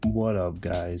What up,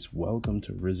 guys? Welcome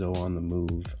to Rizzo on the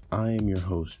Move. I am your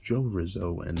host, Joe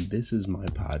Rizzo, and this is my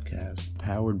podcast,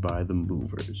 powered by The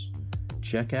Movers.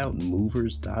 Check out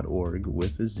movers.org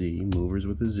with a Z, movers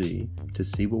with a Z, to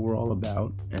see what we're all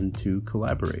about and to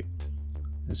collaborate.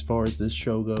 As far as this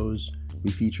show goes,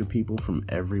 we feature people from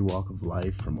every walk of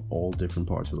life from all different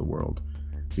parts of the world.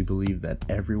 We believe that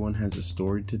everyone has a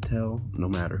story to tell, no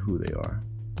matter who they are.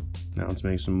 Now let's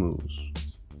make some moves.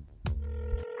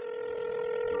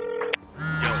 Yo,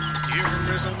 you hear from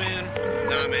Rizzo, man?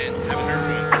 Nah, man, haven't heard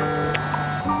from him.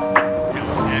 Yo,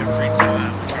 every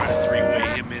time we try to three-way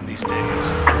him in these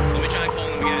days. Let me try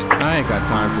calling him again. I ain't got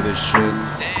time for this shit.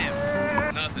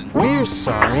 Damn, nothing. We're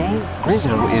sorry.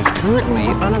 Rizzo is currently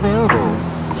unavailable.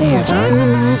 He is on the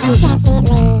move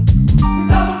indefinitely.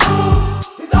 He's on the move.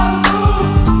 He's on the move.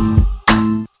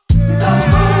 He's on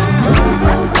the move. He's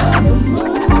on the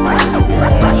move.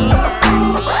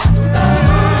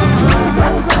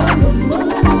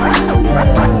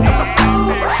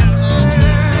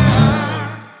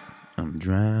 I'm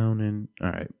drowning. All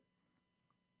right.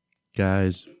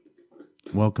 Guys,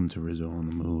 welcome to Rizzo on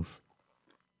the Move.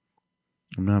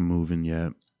 I'm not moving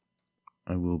yet.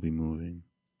 I will be moving.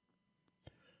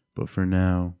 But for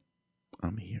now,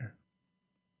 I'm here.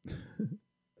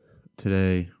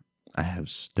 Today, I have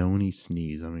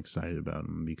StoneySneeze. I'm excited about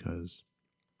him because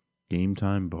Game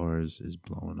Time Bars is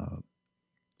blowing up.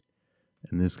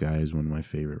 And this guy is one of my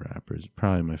favorite rappers.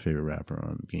 Probably my favorite rapper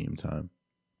on Game Time.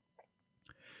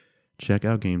 Check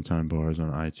out Game Time Bars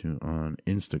on iTunes, on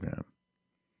Instagram.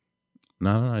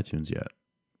 Not on iTunes yet.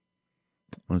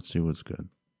 Let's see what's good.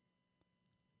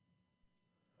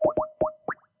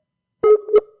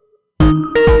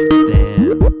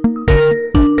 Damn.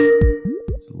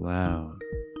 It's loud.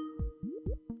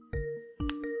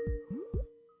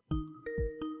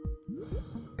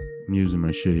 I'm using my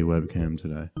shitty webcam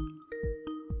today.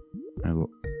 I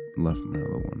left my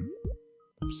other one.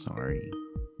 I'm sorry.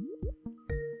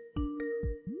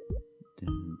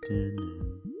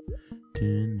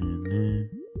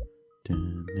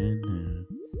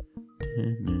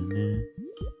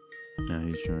 Now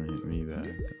he's trying to hit me back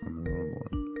on the wrong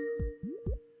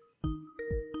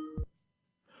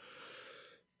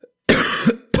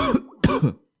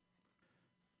one.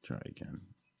 Try again.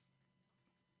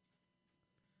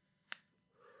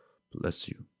 Bless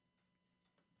you.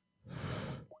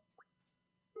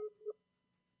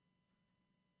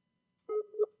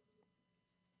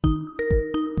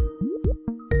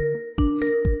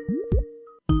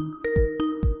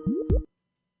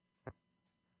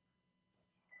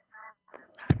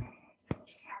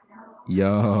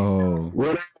 Yo,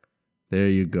 What? there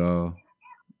you go.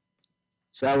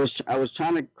 So I was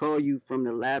trying to call you from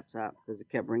the laptop because it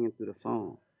kept ringing through the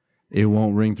phone. It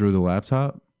won't ring through the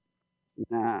laptop?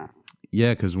 Nah.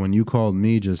 Yeah, because when you called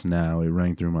me just now, it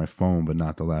rang through my phone, but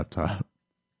not the laptop.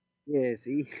 Yeah,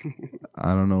 see?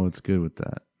 I don't know what's good with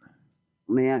that.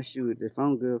 Man, shoot, the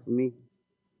phone good for me.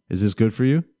 Is this good for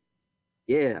you?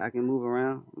 Yeah, I can move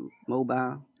around,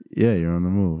 mobile. Yeah, you're on the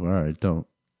move. All right, dope.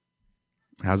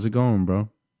 How's it going, bro?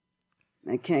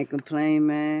 I can't complain,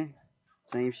 man.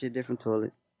 Same shit, different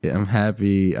toilet. Yeah, I'm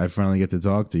happy I finally get to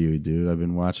talk to you, dude. I've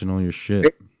been watching all your shit.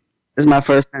 This is my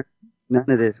first time. None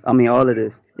of this. I mean, all of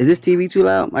this. Is this TV too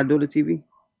loud? My daughter TV?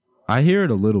 I hear it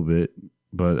a little bit,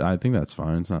 but I think that's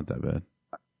fine. It's not that bad.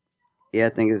 Yeah, I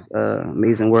think it's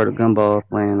Amazing World of Gumball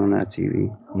playing on that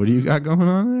TV. What do you got going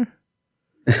on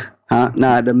there? Huh?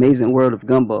 Nah, the Amazing World of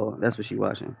Gumball. That's what she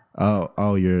watching.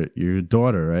 Oh, your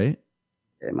daughter, right?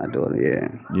 Yeah, my daughter, yeah.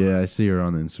 Yeah, I see her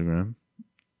on Instagram.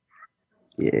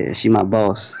 Yeah, she my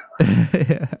boss.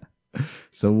 Yeah.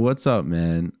 So what's up,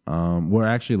 man? We're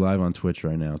actually live on Twitch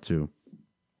right now too.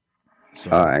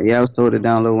 So, All right, yeah, I was told to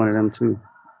download one of them too.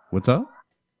 what's up?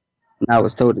 I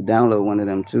was told to download one of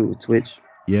them too, Twitch.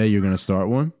 Yeah, you're gonna start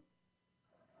one?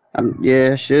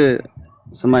 Yeah, I should.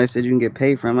 Somebody said you can get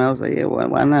paid from it. I was like, yeah,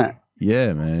 why not?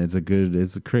 Yeah, man. It's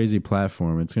a crazy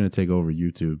platform. It's gonna take over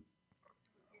YouTube.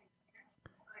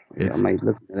 Yeah, I might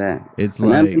look at that. It's And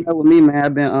like that's with me, man.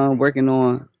 I've been working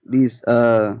on these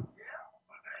on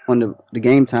the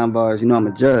Game Time Bars. You know, I'm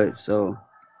a judge, so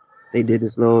they did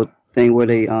this little thing where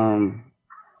they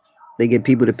get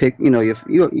people to pick. You know, you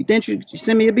didn't you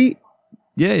send me a beat?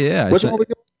 yeah. Which one was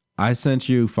yours? I sent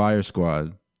you Fire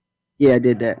Squad. Yeah, I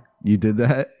did that. You did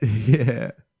that?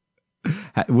 Yeah.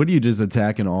 What are you just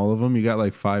attacking all of them? You got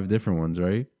like 5 different ones,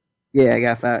 right? Yeah, I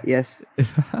got 5. Yes.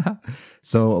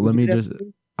 So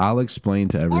I'll explain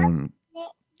to everyone.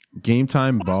 Game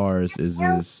Time Bars is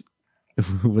this.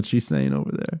 What's she saying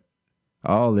over there?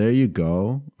 Oh, there you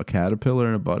go. A caterpillar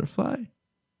and a butterfly?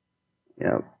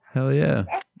 Yep. Hell yeah.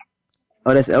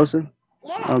 Oh, that's Elsa?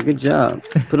 Yeah. Oh, good job.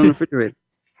 Put it on the refrigerator.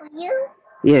 For you?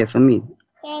 Yeah, for me.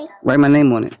 Okay. Write my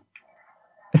name on it.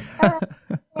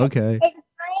 Okay. It's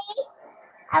green.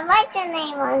 I write your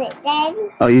name on it, Daddy.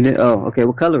 Oh, you did? Oh, okay.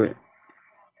 We'll color it,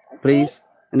 Okay. please.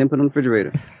 And then put it on the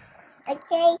refrigerator.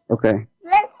 Okay. Okay.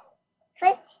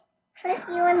 First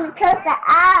you want to close the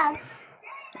eyes.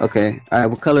 Okay. All right,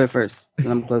 we'll color it first. Then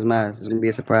I'm going to close my eyes. It's going to be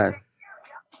a surprise.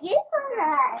 You close the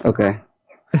eyes. Okay.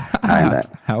 I'm back.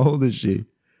 How old is she?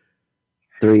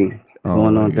 3. Oh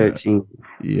Going my on God. 13.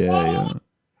 Yeah.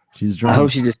 She's I drunk. hope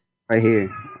she just right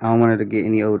here. I don't want her to get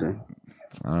any older.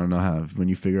 I don't know how. When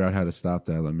you figure out how to stop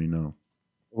that, let me know.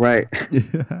 Right.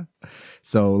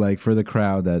 So, like, for the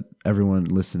crowd, that everyone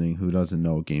listening who doesn't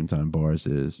know what Game Time Bars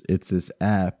is, it's this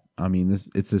app. I mean,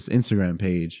 it's this Instagram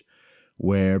page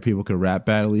where people could rap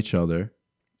battle each other,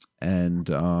 and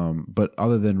but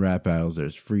other than rap battles,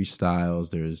 there's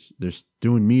freestyles. There's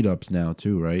doing meetups now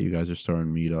too, right? You guys are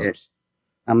starting meetups.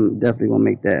 Yeah. I'm definitely gonna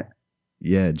make that.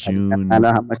 Yeah, June. I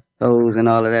know how much toes and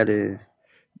all of that is.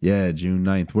 Yeah, June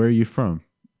 9th. Where are you from?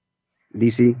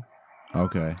 DC.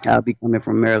 Okay. I'll be coming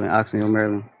from Maryland, Oxon Hill,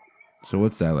 Maryland. So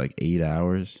what's that, like 8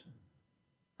 hours?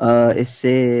 It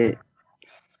said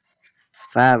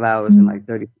 5 hours and like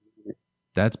 30 minutes.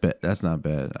 That's not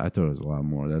bad. I thought it was a lot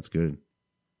more. That's good.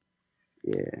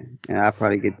 Yeah, and I'll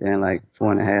probably get there in like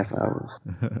 4.5 hours.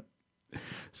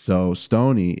 So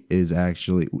Stoney is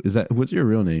actually, what's your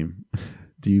real name?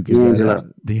 Do you give that D'Angelo.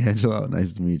 out? D'Angelo.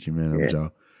 Nice to meet you, man. I'm Yeah.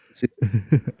 Joe.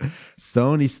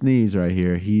 StoneySneeze right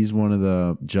here. He's one of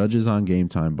the judges on Game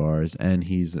Time Bars, and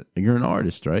you're an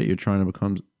artist, right? You're trying to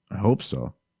become. I hope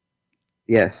so.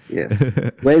 Yes.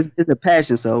 Well, it's a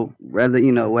passion, so whether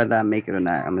I make it or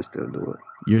not, I'm gonna still do it.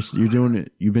 You're doing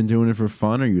it. You've been doing it for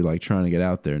fun, or you like trying to get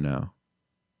out there now?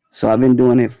 So I've been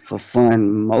doing it for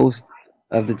fun most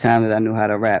of the time that I knew how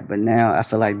to rap, but now I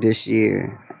feel like this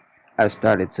year I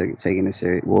started taking it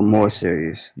serious, more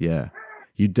serious. Yeah,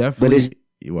 you definitely.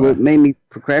 But what made me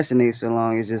procrastinate so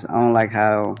long is just I don't like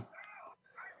how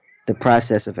the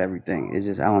process of everything. It's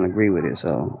just I don't agree with it.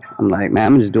 So I'm like, man,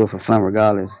 I'm gonna just do it for fun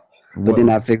regardless. But then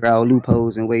I figure out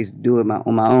loopholes and ways to do it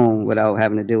on my own without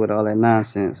having to deal with all that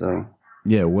nonsense. So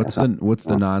yeah, what's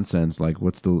the nonsense? Like,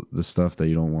 what's the stuff that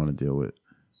you don't want to deal with?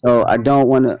 So I don't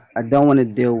want to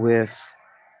deal with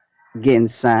getting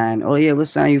signed. Oh yeah, we'll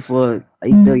sign you for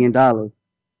 $8 billion.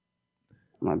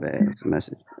 My bad, it's a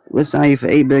message. We'll sign you for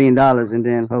 $8 billion, and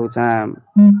then the whole time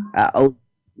I owe.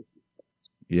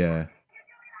 Yeah,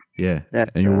 and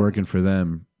That's, you're working for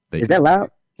them. Is that loud?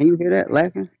 Can you hear that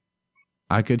laughing?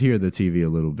 I could hear the TV a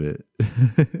little bit.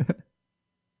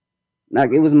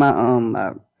 Like it was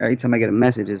my every time I get a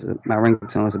message, my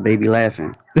ringtone is a baby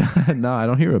laughing. No, I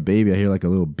don't hear a baby. I hear like a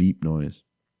little beep noise.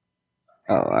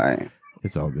 Oh, all right.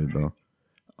 It's all good though.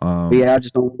 But yeah, I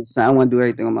just don't want to sign. I want to do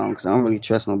everything on my own because I don't really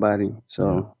trust nobody.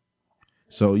 So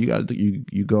you got to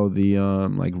you go the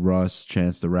like Russ,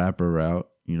 Chance the Rapper route.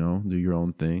 You know, do your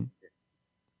own thing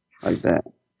like that.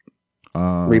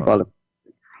 Reap all the.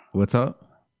 What's up?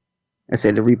 I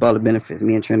said to reap all the benefits.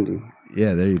 Me and Trinity.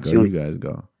 Yeah, there you go. You guys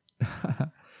go.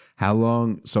 How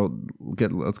long? So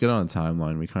let's get on a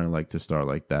timeline. We kind of like to start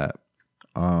like that.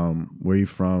 Where you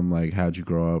from? Like, how'd you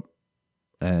grow up,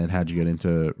 and how'd you get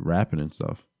into rapping and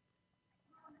stuff?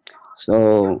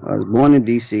 So I was born in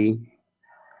DC.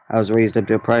 I was raised up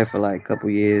there probably for like a couple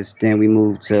years. Then we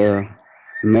moved to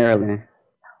Maryland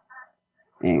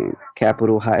and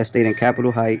I stayed in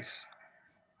Capitol Heights.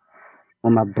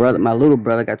 When my little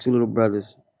brother, got 2 little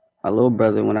brothers. My little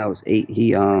brother, when I was 8,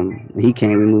 when he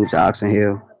came, we moved to Oxon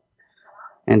Hill.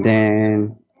 And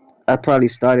then I probably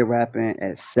started rapping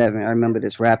at 7. I remember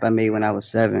this rap I made when I was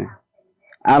 7.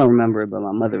 I don't remember it, but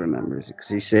my mother remembers it because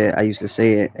she said I used to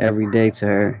say it every day to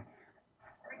her.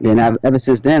 Then ever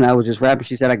since then, I was just rapping.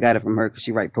 She said I got it from her because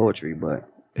she write poetry, but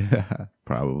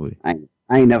probably I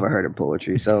ain't never heard of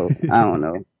poetry, so I don't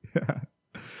know.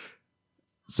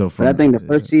 But I think the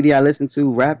first CD I listened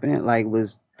to rapping like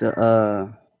was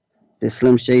the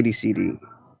Slim Shady CD.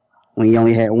 When he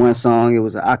only had one song, it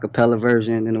was an acapella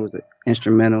version, then it was an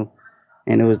instrumental,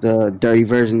 and it was the dirty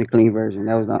version, the clean version.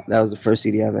 That was the first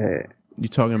CD I ever had. You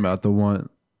talking about the one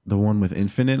with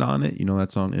Infinite on it? You know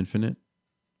that song Infinite?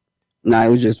 Nah, it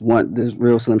was just this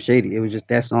real Slim Shady. It was just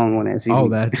that song on that CD. Oh,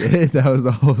 that's it. That was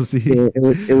the whole CD. Yeah,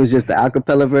 it was just the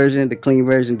acapella version, the clean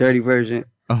version, dirty version,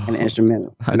 and the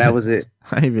instrumental. And that was it.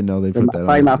 I didn't even know they put that on.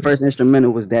 Probably my first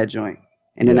instrumental was that joint.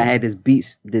 And then I had this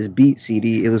beat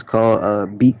CD. It was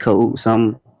called Beat Code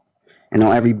something. And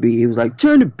on every beat, it was like,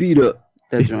 turn the beat up.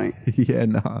 That joint. Yeah,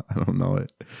 no, I don't know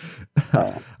it.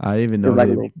 I didn't even know like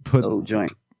they put old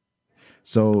joint.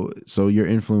 So your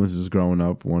influences growing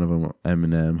up, one of them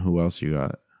Eminem. Who else you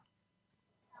got?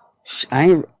 I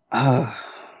ain't. I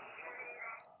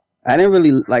didn't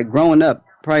really like growing up.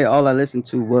 Probably all I listened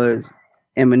to was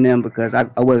Eminem because I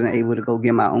wasn't able to go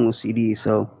get my own CD.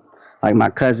 So, like my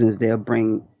cousins, they'll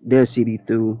bring their CD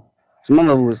through. So my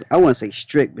mother was, I wouldn't say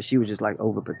strict, but she was just like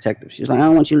overprotective. She was like, I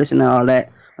don't want you listening to all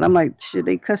that. And I'm like, shit,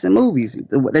 they cussing movies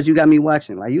that you got me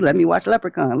watching. Like, you let me watch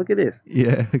Leprechaun. Look at this.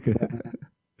 Yeah.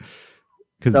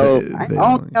 So I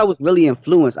don't think I was really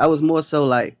influenced. I was more so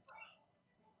like,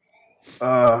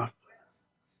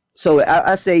 so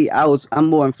I say I'm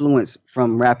more influenced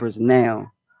from rappers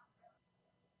now.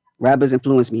 Rappers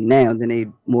influence me now than they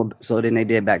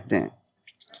did back then.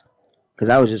 Cause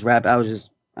I was just rap.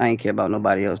 I ain't care about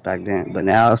nobody else back then. But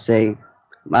now I'll say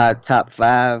my top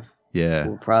 5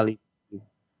 will probably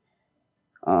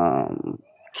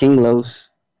King Los.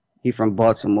 He from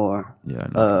Baltimore.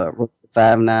 Yeah.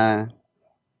 5'9".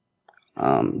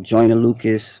 Joyner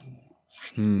Lucas.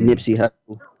 Nipsey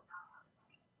Hussle.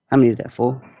 How many is that?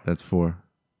 4? That's 4.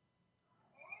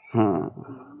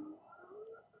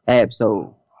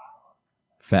 Ab-Soul.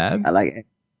 Fab? I like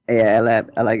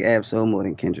Ab-Soul more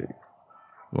than Kendrick.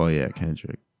 Well, yeah,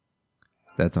 Kendrick.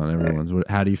 That's on everyone's.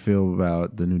 How do you feel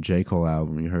about the new J. Cole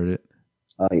album? You heard it?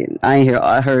 Oh yeah, I ain't hear.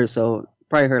 I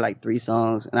probably heard like 3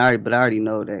 songs, and I already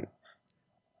know that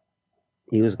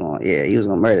he was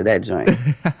gonna murder that joint.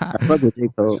 I fuck with J.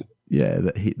 Cole. Yeah,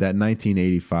 that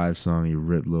 1985 song he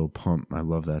ripped Lil Pump. I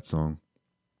love that song.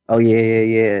 Oh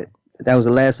yeah. That was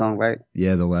the last song, right?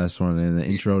 Yeah, the last one, and the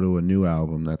intro to a new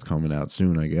album that's coming out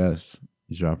soon. I guess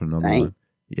he's dropping another one.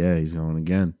 Yeah, he's going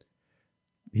again.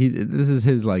 This is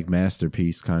his like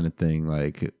masterpiece kind of thing,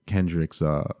 like Kendrick's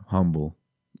Humble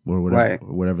or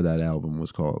whatever that album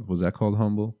was called. Was that called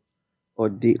Humble?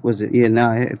 Or was it? Yeah, no,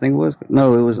 I think it was.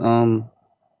 No, it was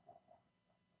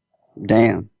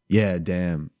Damn. Yeah,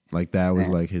 Damn. Like that was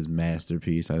like his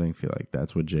masterpiece. I feel like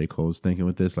that's what J. Cole's thinking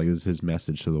with this. Like this is his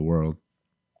message to the world.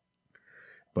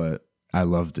 But I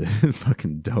loved it. It's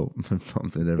fucking dope. I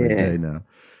pumped it every day now.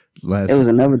 It was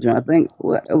another joint. I think it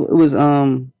was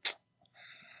I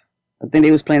think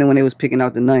they was playing it when they was picking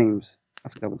out the names. I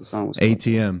forgot what the song was called.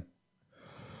 ATM.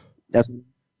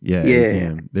 Yeah.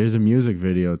 ATM. There's a music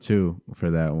video too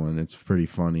for that one. It's pretty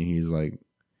funny. He's like,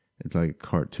 it's like a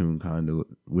cartoon kind of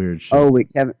weird shit. Oh,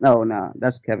 wait, Kevin. No,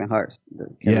 that's Kevin Hart.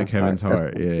 Kevin's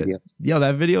Hart. Yeah. Yo,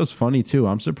 that video's funny too.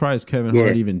 I'm surprised Kevin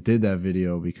Hart even did that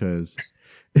video because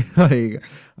like he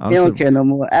don't care no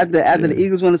more. After the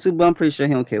Eagles won the Super Bowl, I'm pretty sure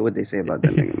he don't care what they say about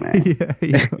that nigga, man. Yeah,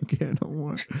 he don't care no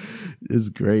more. It's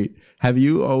great. Have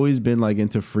you always been like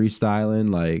into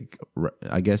freestyling? Like,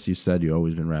 I guess you said you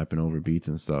always been rapping over beats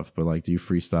and stuff, but like, do you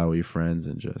freestyle with your friends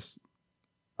and just?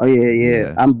 Oh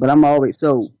yeah. I'm always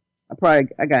I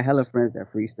got hella friends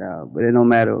that freestyle, but it don't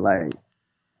matter. Like,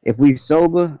 if we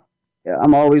sober,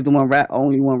 I'm always the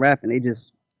only one rapping. They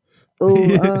just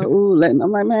I'm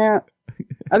like, man.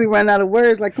 I be running out of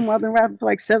words. Like, come on, I've been rapping for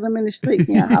like 7 minutes straight.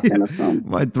 Can I hop in or something?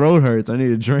 My throat hurts. I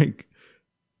need a drink.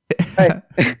 Like,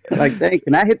 dang,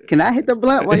 can I hit the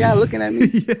blunt while y'all looking at me?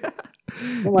 Yeah.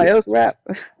 Somebody else rap.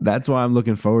 That's why I'm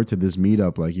looking forward to this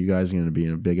meetup. Like, you guys are gonna be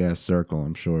in a big ass circle,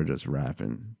 I'm sure, just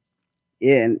rapping.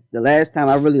 Yeah, and the last time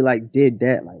I really like did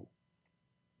that, like,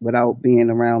 without being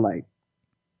around like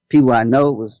people I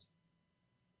know, was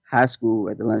high school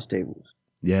at the lunch tables.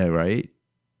 Yeah, right.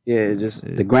 Yeah, just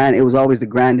the grind. It was always the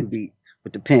grinding beat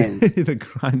with the pen. The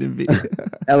grinding beat.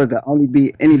 That was the only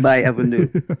beat anybody ever knew.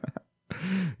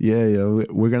 Yeah,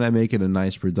 we're gonna make it a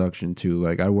nice production too.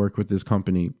 Like, I work with this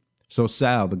company. So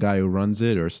Sal, the guy who runs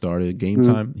it or started Game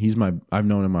Time, I've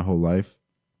known him my whole life.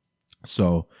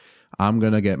 So I'm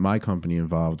gonna get my company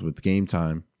involved with Game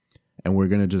Time, and we're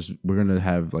gonna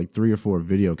have like 3 or 4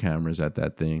 video cameras at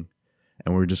that thing.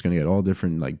 And we're just going to get all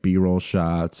different like B-roll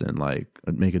shots and like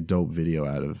make a dope video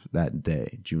out of that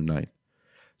day, June 9th.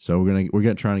 So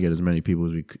we're trying to get as many people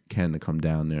as we can to come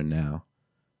down there now.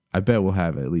 I bet we'll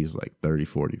have at least like 30,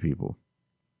 40 people.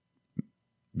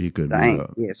 Be a good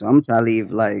meetup. Yeah, so I'm trying to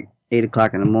leave like 8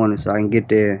 o'clock in the morning so I can get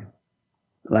there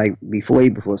like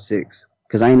before 6.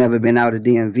 Because I ain't never been out of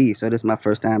DMV. So this is my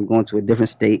first time going to a different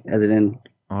state other than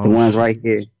the ones right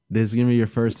here. This is going to be your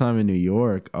first time in New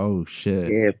York. Oh, shit.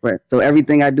 Yeah, but so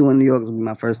everything I do in New York is going to be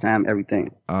my first time,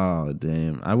 everything. Oh,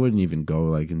 damn. I wouldn't even go,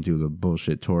 like, and do the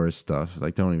bullshit tourist stuff.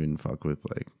 Like, don't even fuck with,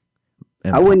 like...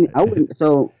 I wouldn't.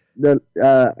 So, I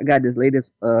got this lady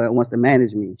wants to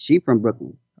manage me. She from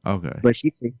Brooklyn. Okay. But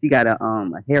she said she got a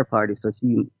hair party, so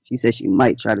she said she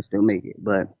might try to still make it.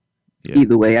 But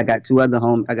either way, I got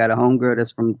I got a homegirl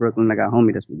that's from Brooklyn. I got a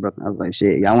homie that's from Brooklyn. I was like,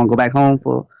 shit, y'all want to go back home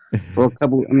for a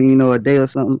couple, a day or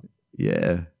something?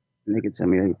 Yeah. And they can tell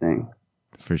me everything.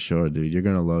 For sure, dude. You're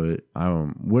gonna love it.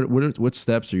 What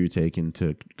steps are you taking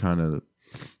to kind of?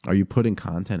 Are you putting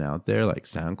content out there like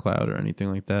SoundCloud or anything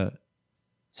like that?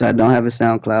 So I don't have a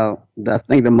SoundCloud. I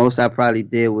think the most I probably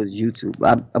did was YouTube.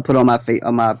 I put on my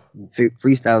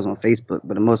freestyles on Facebook,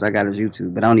 but the most I got is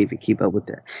YouTube. But I don't even keep up with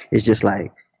that. It's just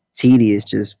like tedious,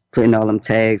 just putting all them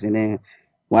tags and then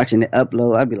watching it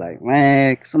upload. I'd be like,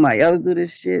 man, somebody else do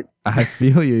this shit. I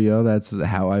feel you, yo. That's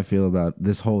how I feel about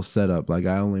this whole setup. Like,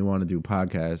 I only want to do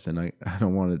podcasts, and I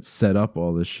don't want to set up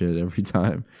all this shit every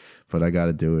time. But I got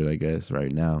to do it, I guess,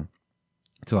 right now.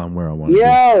 Until I'm where I want to be.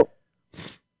 Yo!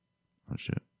 Oh,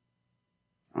 shit.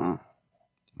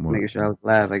 Making sure I was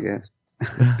live, I guess.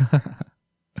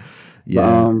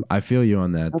 Yeah, I feel you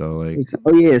on that, though. Like,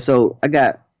 oh, yeah, so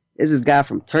there's this guy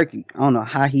from Turkey. I don't know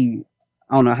how he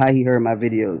heard my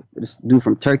videos. This dude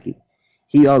from Turkey.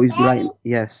 He always be like,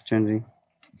 yes, Trinity.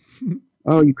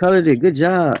 Oh, you colored it. Good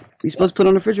job. You supposed to put it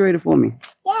on the refrigerator for me.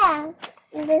 Yeah.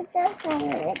 There's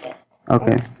something.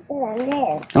 Okay. Do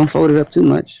this. Don't fold it up too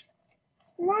much.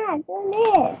 Nah, do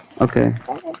this. Okay.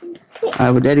 All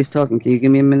right, well, Daddy's talking. Can you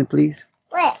give me a minute, please?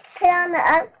 Wait, put on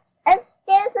the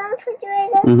upstairs on the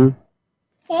refrigerator. Mm-hmm.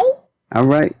 Okay. All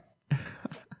right.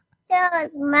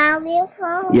 Charge my real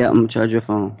phone. Yeah, I'm gonna charge your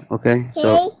phone. Okay.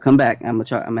 So come back. I'm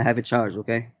gonna have it charged.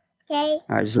 Okay. Okay.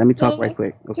 All right. Just let me talk right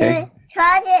quick. Okay.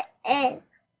 Charge it in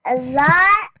a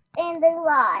lot and a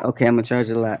lot. Okay. I'm gonna charge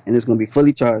it a lot, and it's gonna be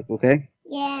fully charged. Okay.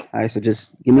 Yeah. All right. So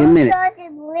just give me a minute. Charge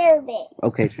it a little bit.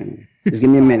 Okay, Trinity. Just give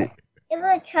me a minute. It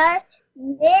will charge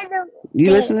little.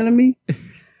 You listening to me?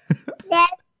 That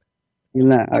You're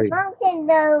not. All the right. phone can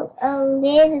go a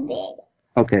little bit.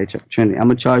 Okay, Trinity. I'm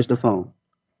gonna charge the phone.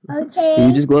 Okay. Can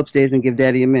you just go upstairs and give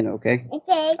Daddy a minute, okay?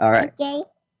 Okay. All right. Okay.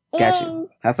 Got you.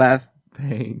 High five.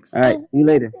 thanks. All right. See you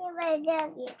later. Okay.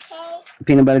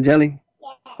 Peanut butter jelly?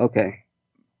 Yeah. Okay.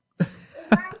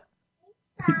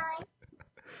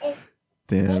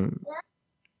 Damn.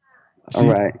 All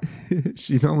right.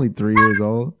 She's only 3 years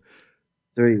old.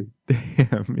 3.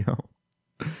 Damn, yo.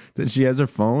 Did she has her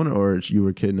phone, or you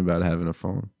were kidding about having a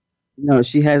phone? No,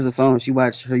 she has a phone. She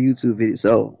watched her YouTube video.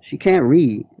 So she can't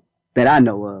read that I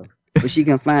know of. But she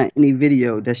can find any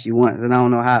video that she wants. And I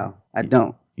don't know how. I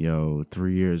don't. Yo,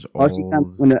 3 years Or old. she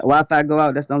comes, when the Wi-Fi go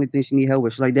out, that's the only thing she need help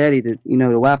with. She's like, Daddy, the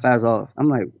Wi-Fi's off. I'm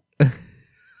like,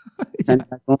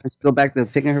 go back to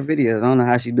picking her videos. I don't know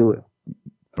how she do it.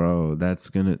 Bro, that's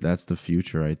the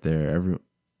future right there.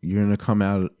 You're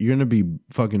gonna be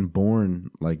fucking born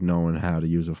like knowing how to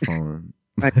use a phone.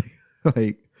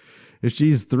 Like, if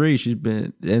she's 3,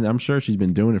 and I'm sure she's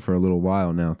been doing it for a little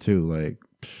while now too. Like,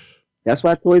 that's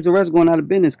why Toys R Us going out of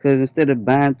business, because instead of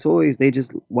buying toys, they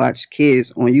just watch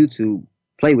kids on YouTube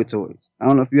play with toys. I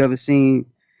don't know if you ever seen,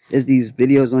 there's these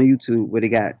videos on YouTube where they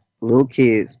got little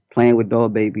kids playing with doll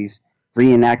babies,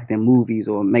 reenacting movies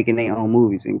or making their own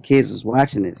movies, and kids is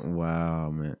watching this.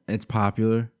 wow, man, it's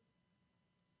popular.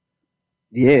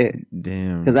 Yeah.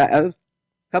 Damn. Because a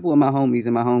couple of my homies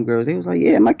and my homegirls, they was like,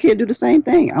 yeah, my kid do the same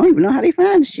thing. I don't even know how they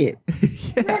find the shit.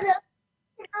 Yeah.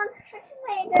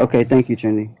 Okay, thank you,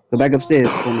 Trinity. Go back upstairs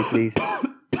for me, please.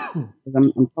 'Cause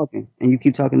I'm talking, and you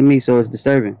keep talking to me, so it's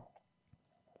disturbing.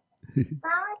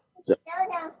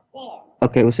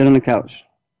 Okay, we'll sit on the couch.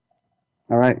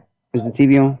 All right. Is the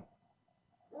TV on?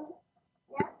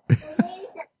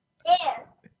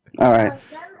 All right.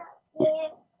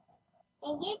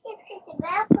 And you can take a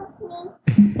bath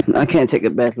with me. I can't take a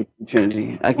bath with you,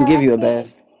 Trinity. I can give you a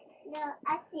bath. No,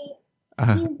 I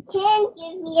said you can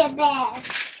give me a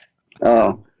bath.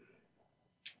 Oh.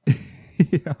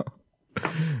 Yo,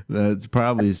 that's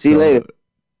probably See you later.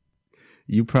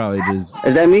 You probably just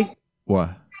Is that me?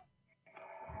 what?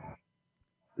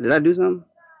 Did I do something?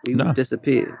 You No.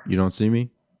 disappeared. You don't see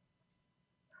me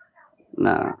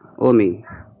Nah. Or me.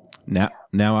 now.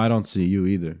 Now I don't see you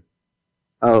either.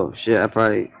 Oh, shit. I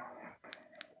probably...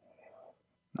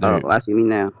 There- Oh, I see me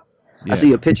now. yeah. I see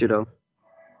your picture, though.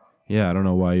 Yeah, I don't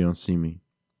know why you don't see me.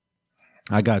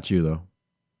 I got you though,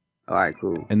 All right,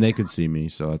 cool. and they could see me,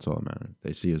 so that's all that matters.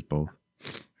 They see us both.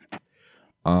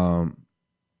 All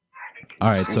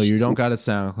right, so you don't got a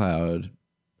SoundCloud.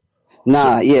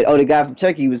 Nah, yeah. Oh, the guy from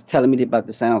Turkey was telling me about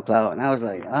the SoundCloud, and I was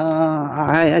like, all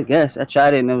right, I guess. I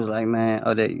tried it, and it was like, man,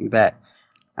 oh, there you back.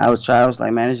 I was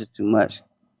like, man, it's just too much.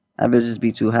 I better just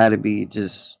be too high to be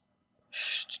just...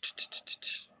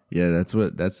 Yeah, that's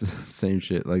the same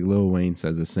shit. Like Lil Wayne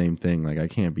says the same thing. Like, I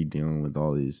can't be dealing with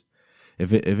all these.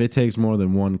 If it takes more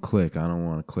than one click, I don't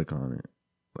want to click on it.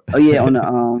 Oh, yeah, on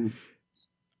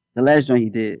the last joint he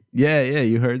did. Yeah,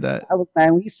 you heard that? I was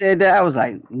like, when he said that, I was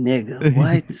like, nigga,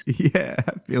 what? Yeah,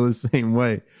 I feel the same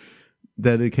way.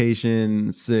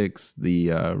 Dedication 6,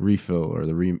 the refill or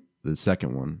the the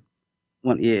second one.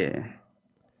 Yeah.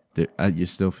 You're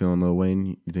still feeling Lil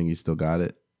Wayne? You think he still got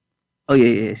it? Oh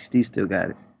yeah. He still got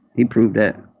it. He proved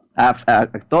that. I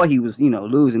thought he was,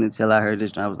 losing until I heard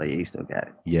this. I was like, yeah, he still got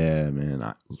it. Yeah,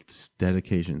 man.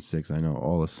 Dedication 6. I know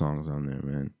all the songs on there,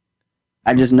 man.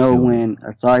 I just know when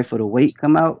Sorry for the Wait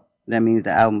come out, that means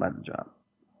the album about to drop.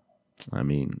 I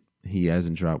mean, he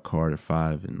hasn't dropped Carter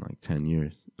 5 in like 10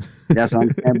 years. That's what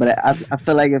I'm saying. But I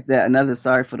feel like if another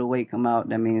Sorry for the Wait come out,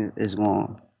 that means he's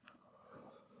gonna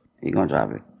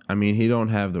drop it. I mean, he don't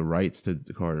have the rights to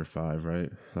Carter 5, right?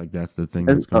 Like, that's the thing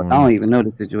that's going on. I don't even know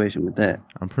the situation with that.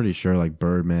 I'm pretty sure, like,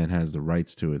 Birdman has the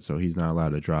rights to it, so he's not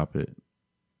allowed to drop it.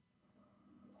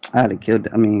 I'd have killed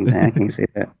it. I mean, I can't say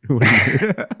that.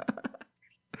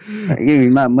 Give me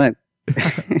my money.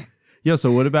 Yo,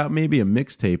 so what about maybe a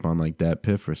mixtape on, like, Dat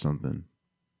Piff or something?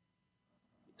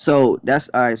 So, that's,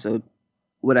 all right, so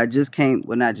what I just came,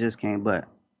 well, not just came, but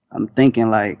I'm thinking,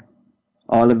 like,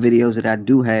 all the videos that I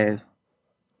do have,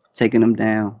 taking them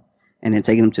down and then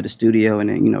taking them to the studio and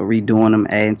then redoing them,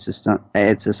 add to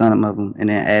some of them, and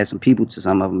then add some people to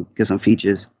some of them, get some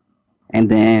features, and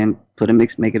then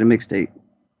make it a mixtape.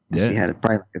 Yeah, she had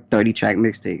probably like a 30-track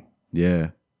mixtape. Yeah.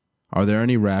 Are there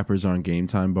any rappers on Game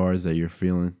Time bars that you're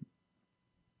feeling?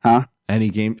 Huh?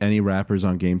 Any rappers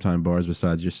on Game Time bars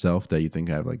besides yourself that you think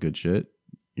have like good shit?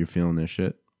 You're feeling their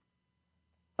shit?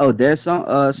 Oh, their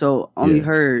song. So only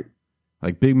heard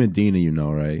like Big Medina,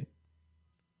 right?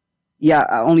 Yeah,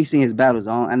 I only seen his battles.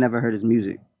 I never heard his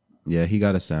music. Yeah, he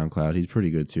got a SoundCloud. He's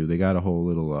pretty good too. They got a whole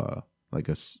little like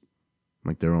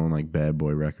their own like Bad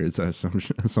Boy Records or something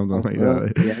like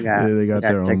that. Yeah, they got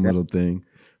their own little thing.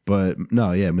 But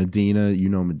no, yeah, Medina,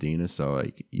 Medina, so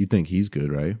like you think he's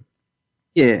good, right?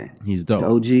 Yeah, he's dope. The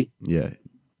OG. Yeah,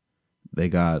 they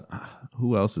got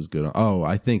who else is good? Oh,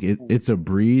 I think it's a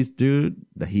breeze, dude.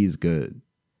 That he's good.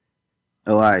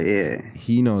 Oh, yeah.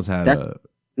 He knows how to.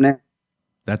 Nah.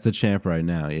 That's the champ right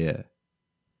now. Yeah,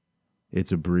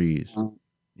 it's a breeze.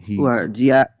 Who are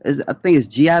Gi? I think it's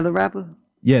Gi the rapper.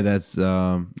 Yeah, that's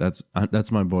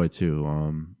my boy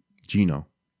too. Gino.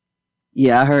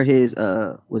 Yeah, I heard his.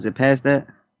 Was it past that?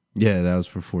 Yeah, that was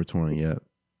for 420. Yeah.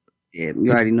 Yeah,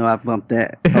 you already know I bumped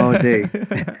that all day.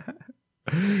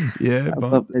 Yeah, I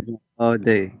bumped that all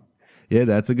day. Yeah,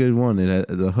 that's a good one.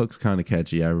 The hook's kind of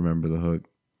catchy. I remember the hook.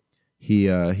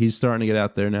 He's starting to get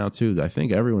out there now too. I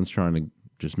think everyone's trying to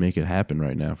just make it happen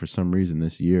right now. For some reason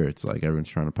this year, it's like everyone's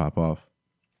trying to pop off.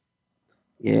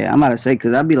 Yeah, I'm about to say,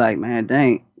 because I'd be like, man,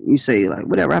 dang, you say, like,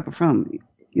 where that rapper from?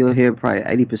 You'll hear probably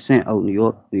 80%, oh, New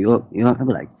York. I'd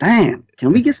be like, damn,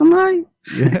 can we get somebody?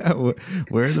 Yeah,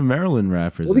 where are the Maryland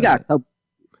rappers? Well, we got,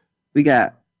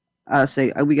 I'd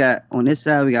say, we got, on this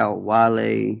side, we got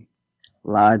Wale,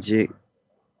 Logic,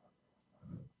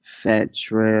 Fat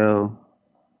Trail,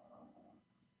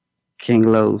 King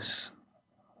Los.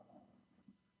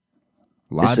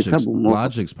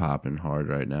 Logic's popping hard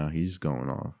right now. He's going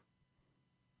off.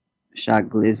 Shock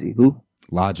Glizzy. Who?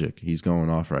 Logic. He's going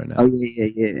off right now. Oh,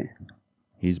 yeah.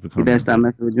 He's becoming. You better stop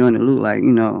messing with Jordan Luke. Like,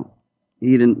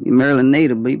 he Maryland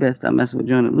native, but you better stop messing with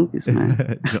Jordan Lucas,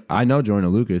 man. I know Jordan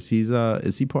Lucas.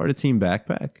 Is he part of Team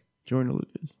Backpack? Jordan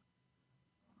Lucas.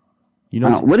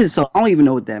 What is so? I don't even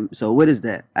know what that. So what is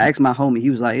that? I asked my homie. He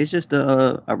was like, "It's just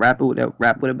a rapper with a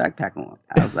backpack on."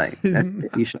 I was like, "That's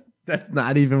you sure?" That's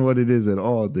not even what it is at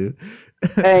all, dude.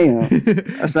 Damn,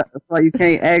 that's why you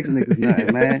can't ask niggas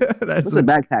nothing, man. What's a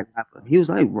backpack rapper? He was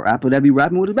like, "Rapper that be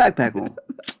rapping with a backpack on."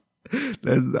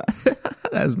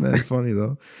 That's mad funny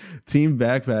though. Team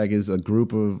Backpack is a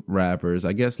group of rappers,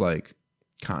 I guess, like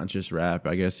conscious rap,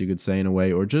 I guess you could say in a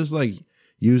way, or just like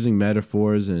using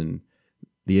metaphors and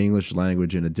the English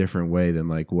language in a different way than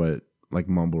like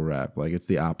mumble rap. Like it's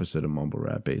the opposite of mumble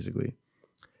rap basically.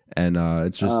 And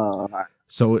it's just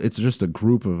so it's just a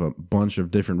group of a bunch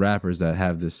of different rappers that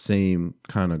have this same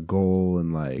kind of goal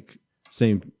and like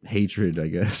same hatred, I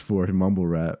guess, for mumble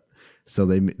rap. So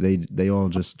they all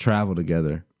just travel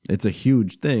together. It's a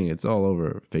huge thing. It's all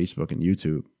over Facebook and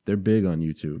YouTube. They're big on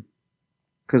YouTube.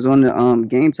 Cause on the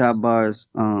Game Top bars,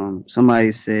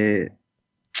 somebody said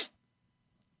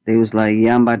they was like,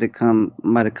 "Yeah, I'm about to come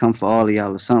for all of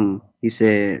y'all or something." He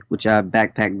said, "With y'all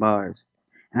backpack bars,"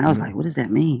 and I was like, "What does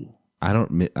that mean?" I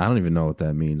don't even know what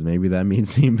that means. Maybe that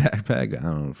means Team Backpack. I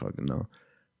don't fucking know.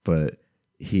 But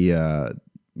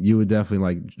you would definitely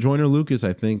like Joyner Lucas.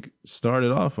 I think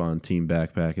started off on Team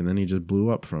Backpack and then he just blew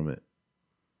up from it.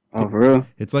 Oh, for real?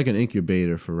 It's like an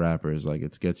incubator for rappers. Like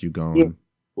it gets you going. Yeah.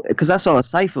 Because I saw a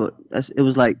cipher. It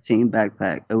was like Team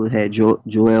Backpack. It had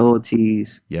Joel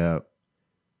Ortiz. Yeah.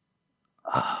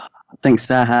 I think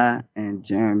Saha and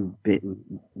Jaron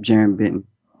Bitten.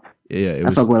 Yeah,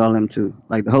 I fuck with all them too.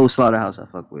 Like the whole Slaughterhouse, I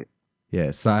fuck with. Yeah,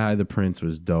 Sci-Hi the Prince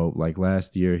was dope. Like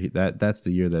last year, that's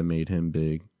the year that made him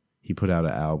big. He put out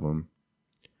an album.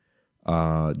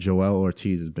 Joel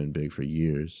Ortiz has been big for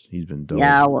years. He's been dope.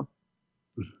 Yeah.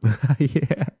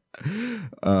 Yeah.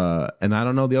 And I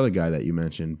don't know the other guy that you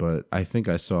mentioned, but I think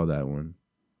I saw that one.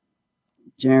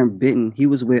 Jaron Bitten, he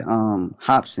was with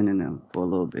Hobson and them for a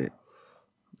little bit.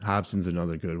 Hobson's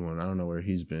another good one. I don't know where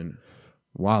he's been.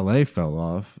 Wale fell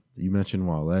off. You mentioned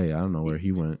Wale. I don't know where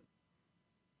he went.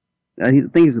 I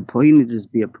think he's a poet. He need to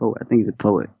just be a poet. I think he's a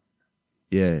poet.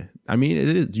 Yeah, I mean, it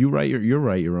is. You write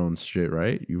your own shit,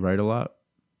 right? You write a lot.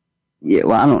 Yeah,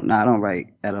 well, I don't write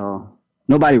at all.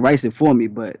 Nobody writes it for me,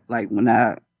 but like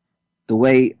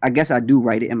I guess I do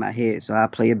write it in my head. So I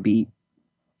play a beat,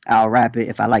 I'll rap it.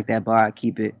 If I like that bar, I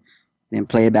keep it, then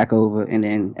play it back over, and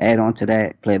then add on to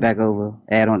that, play it back over,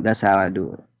 add on. That's how I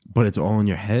do it. But it's all in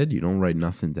your head. You don't write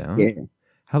nothing down. Yeah.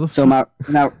 How the so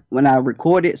when I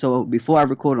record it, so before I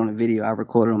record on a video, I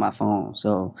record it on my phone.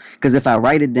 So because if I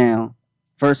write it down,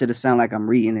 first it'll sound like I'm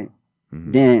reading it.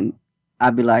 Mm-hmm. Then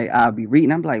I'll be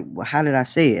reading. I'm like, well, how did I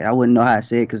say it? I wouldn't know how I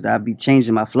said it because I'd be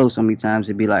changing my flow so many times.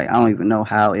 It'd be like, I don't even know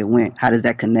how it went. How does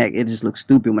that connect? It just looks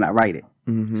stupid when I write it.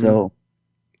 Mm-hmm. So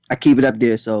I keep it up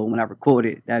there. So when I record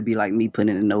it, that'd be like me putting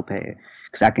it in a notepad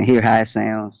because I can hear how it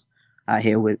sounds. I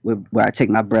hear where I take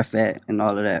my breath at and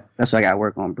all of that. That's why I got to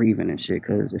work on breathing and shit.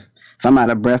 Because if I'm out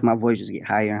of breath, my voice just get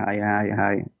higher and higher, higher,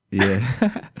 higher.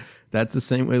 Yeah, that's the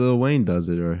same way Lil Wayne does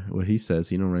it, or what he says.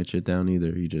 He don't write shit down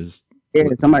either. He just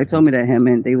somebody told me that him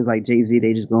and they was like Jay-Z.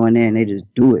 They just go in there and they just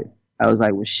do it. I was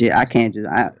like, well, shit, I can't just.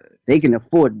 They can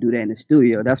afford to do that in the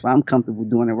studio. That's why I'm comfortable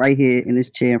doing it right here in this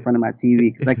chair in front of my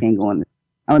TV because I can't go in there.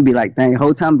 I'm gonna be like, dang, the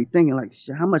whole time I be thinking like,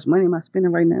 shit, how much money am I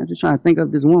spending right now? Just trying to think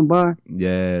of this one bar.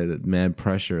 Yeah, mad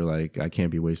pressure. Like I can't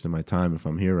be wasting my time if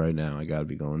I'm here right now. I gotta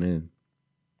be going in.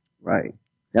 Right.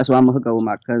 That's why I'm gonna hook up with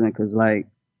my cousin because, like,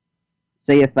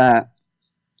 say if I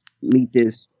meet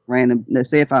this random,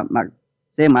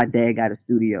 say my dad got a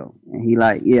studio and he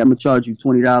like, yeah, I'm gonna charge you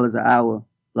 $20 an hour,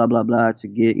 blah blah blah, to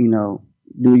get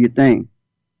do your thing.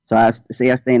 So I stay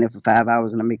in there for 5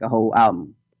 hours and I make a whole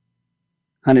album.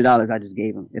 $100 I just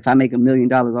gave him. If I make $1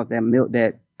 million off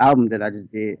that album that I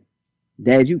just did,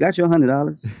 Dad, you got your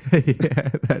 $100. Yeah,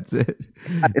 that's it.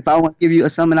 If I want to give you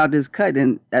something out this cut,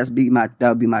 then that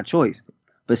would be my choice.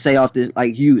 But say off this,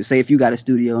 like if you got a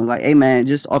studio and like, hey man,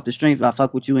 just off the strength, I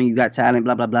fuck with you and you got talent,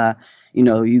 blah blah blah.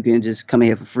 You can just come in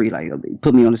here for free. Like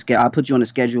put me on the schedule. I'll put you on the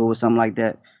schedule or something like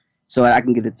that, so I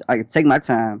can I can take my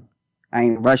time. I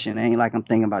ain't rushing. It ain't like I'm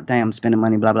thinking about damn I'm spending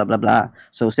money, blah blah blah blah.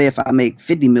 So say if I make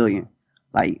 50 million.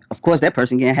 Like, of course, that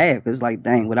person getting half. Because, like,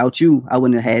 dang, without you, I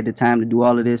wouldn't have had the time to do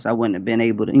all of this. I wouldn't have been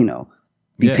able to,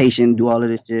 be patient, do all of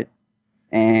this shit.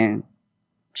 And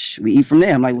we eat from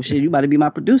there. I'm like, well, shit, you about to be my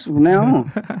producer from now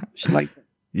on. Shit like that.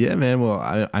 Yeah, man.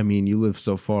 Well, I mean, you live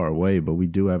so far away, but we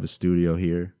do have a studio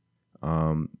here.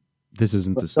 This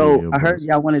isn't the studio. So I heard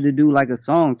y'all wanted to do, like, a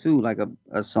song, too. Like,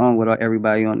 a song with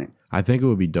everybody on it. I think it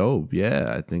would be dope. Yeah,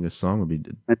 I think a song would be...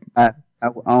 I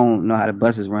don't know how the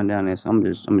buses run down there, so I'm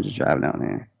just driving down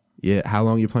there. Yeah, how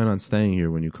long you plan on staying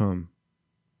here when you come?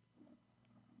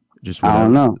 Just I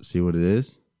don't know. See what it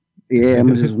is. Yeah, I'm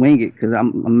gonna just wing it because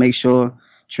I'm gonna make sure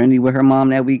Trinity with her mom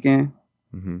that weekend,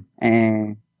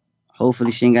 and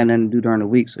hopefully she ain't got nothing to do during the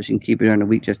week, so she can keep it during the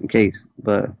week just in case.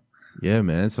 But yeah,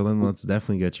 man. So then let's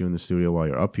definitely get you in the studio while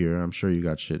you're up here. I'm sure you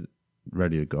got shit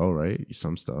ready to go, right?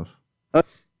 Some stuff. I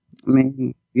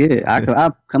mean, yeah,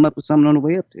 I'll come up with something on the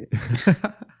way up there.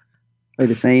 Play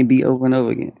the same beat over and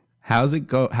over again. How's it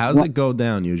go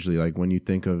down usually? Like when you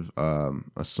think of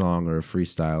a song or a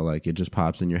freestyle, like it just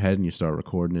pops in your head and you start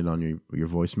recording it on your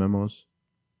voice memos?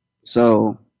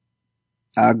 So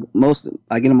I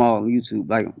get them all on YouTube.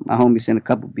 Like my homie sent a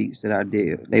couple beats that I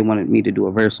did. They wanted me to do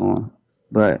a verse on.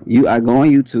 But I go on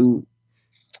YouTube,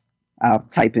 I'll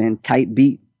type in type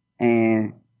beat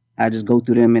and I just go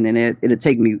through them and then it'll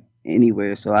take me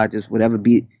anywhere. So I just whatever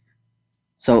beat.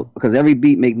 So because every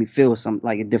beat make me feel some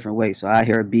like a different way. So I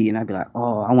hear a beat and I be like,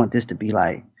 oh, I want this to be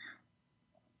like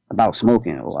about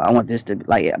smoking, or I want this to be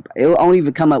like it won't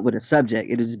even come up with a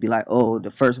subject. It'll just be like, oh,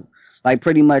 the first, like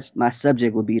pretty much my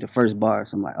subject would be the first bar.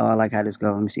 So I'm like, oh, I like how this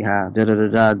goes. Let me see how da da da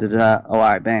da da da. Oh, all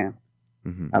right, bam.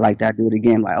 I like that. Do it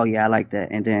again. Like, oh yeah, I like that.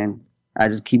 And then I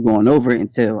just keep going over it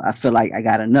until I feel like I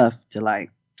got enough to like,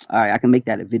 all right, I can make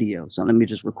that a video. So let me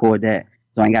just record that.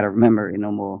 So I ain't got to remember it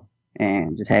no more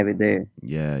and just have it there.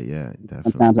 Yeah,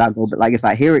 definitely. Sometimes I'll go, but like if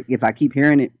I keep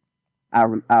hearing it, I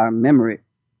remember it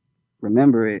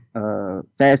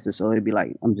faster. So it'll be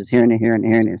like, I'm just hearing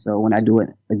it. So when I do it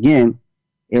again,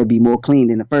 it'll be more clean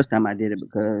than the first time I did it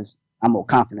because I'm more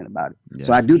confident about it. Yeah.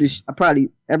 So I do this. I probably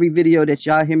every video that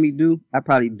y'all hear me do, I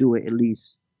probably do it at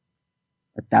least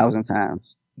 1,000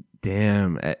 times.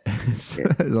 Damn, it's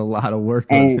a lot of work.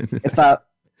 And if I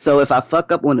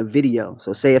fuck up on a video,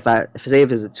 so say if it's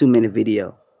a 2-minute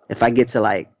video, if I get to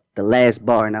like the last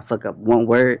bar and I fuck up one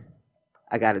word,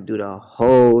 I got to do the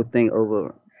whole thing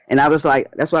over. And I was like,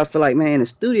 that's why I feel like, man, in the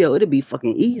studio it'd be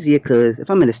fucking easier, because if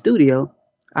I'm in the studio,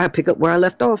 I pick up where I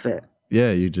left off at.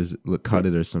 Yeah, you just cut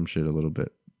it or some shit a little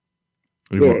bit.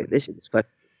 Yeah, this shit is fucking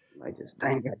like just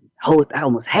dang. I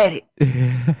almost had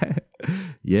it.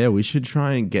 Yeah, we should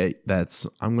try and get that.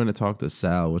 I'm gonna talk to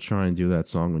Sal. We'll try and do that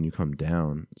song when you come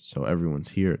down, so everyone's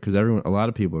here. Because a lot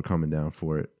of people are coming down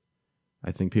for it.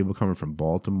 I think people coming from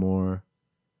Baltimore.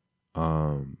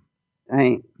 Dang.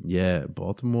 Yeah,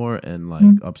 Baltimore and like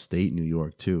upstate New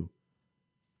York too,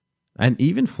 and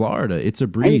even Florida. It's a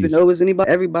breeze. I didn't even know it was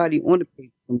everybody on the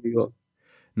page from New York.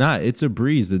 Nah, it's a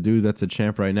breeze. The dude that's a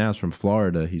champ right now is from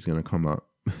Florida. He's gonna come up.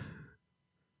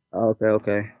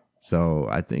 Okay. So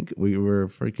I think we were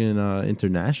freaking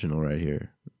international right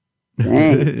here.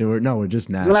 Dang. we're just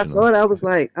national. When I saw it, I was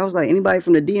like, anybody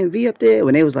from the DMV up there?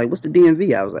 When they was like, what's the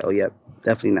DMV? I was like, oh yeah,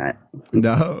 definitely not.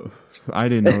 No, I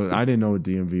didn't know what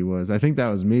DMV was. I think that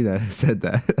was me that said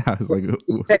that. I was like,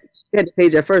 you had the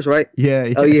page at first, right?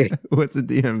 Yeah. Oh yeah. What's a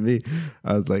DMV?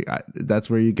 I was like, that's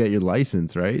where you get your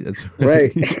license, right? That's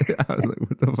right. I was like,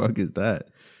 what the fuck is that?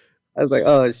 I was like,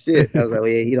 oh shit. I was like, well,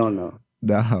 yeah, he don't know.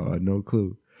 No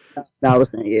clue. No, I was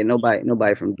saying, yeah,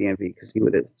 nobody from DMV, because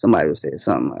somebody would say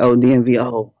something. Oh, DMV.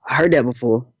 Oh, I heard that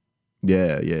before.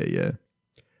 Yeah.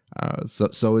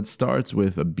 So it starts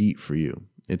with a beat for you.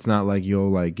 It's not like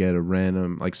you'll like get a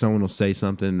random, like someone will say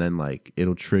something and then like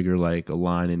it'll trigger like a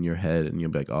line in your head and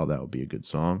you'll be like, oh, that would be a good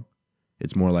song.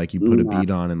 It's more like you put a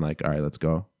beat on and like, all right, let's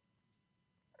go.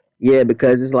 Yeah,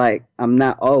 because it's like I'm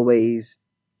not always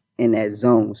in that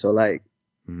zone. So like,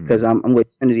 because I'm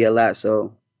with Trinity a lot,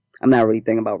 so I'm not really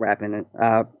thinking about rapping.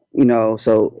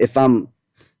 So if and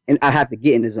I have to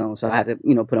get in the zone, so I have to,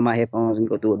 put on my headphones and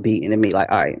go through a beat, and then be like,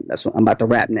 all right, that's what I'm about to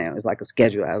rap now. It's like a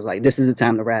schedule. I was like, this is the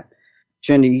time to rap.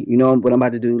 Trinity, you know what I'm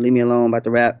about to do. Leave me alone. I'm about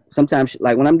to rap. Sometimes,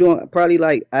 like when I'm doing, probably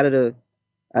like out of the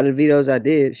videos I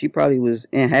did, she probably was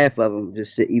in half of them,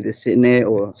 just either sitting there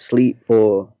or sleep,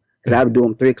 or because I would do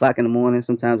them 3:00 in the morning.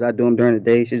 Sometimes I do them during the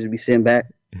day. She'd just be sitting back.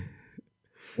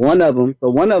 One of them,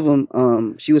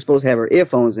 she was supposed to have her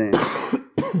earphones in,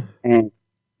 and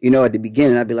at the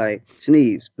beginning I'd be like,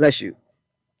 "Sneeze, bless you,"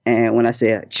 and when I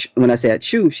said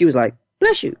chew, she was like,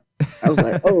 "Bless you." I was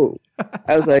like, "Oh,"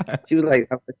 she was like, "You."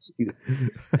 I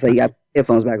was like, "You got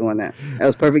earphones back on now." That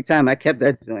was perfect time. I kept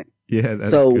that joint. Yeah.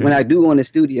 That's so good. When I do go in the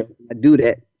studio, I do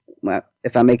that.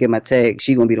 If I make it my tag,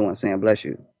 she gonna be the one saying "bless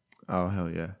you." Oh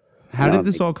hell yeah! How did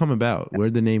this all come about?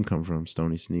 Where'd the name come from,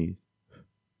 StoneySneeze?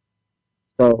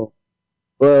 So,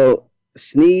 well,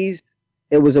 Sneeze,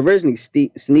 it was originally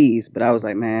Sneeze, but I was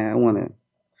like, man,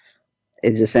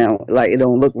 it just sound like it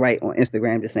don't look right on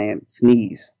Instagram just saying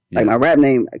Sneeze. Yeah. Like my rap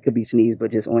name, it could be Sneeze,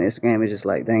 but just on Instagram, it's just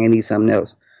like, dang, I need something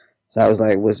else. So I was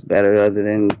like, what's better other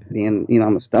than being,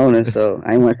 I'm a stoner, so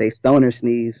I didn't want to say Stoner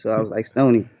Sneeze, so I was like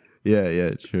Stoney.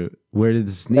 Yeah, true. Where did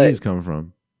the Sneeze come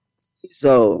from?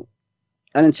 So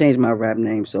I didn't change my rap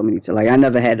name so many times. Like I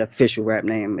never had an official rap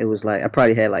name. It was like I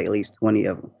probably had like at least 20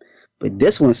 of them, but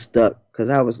this one stuck because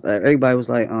I was everybody was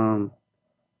like,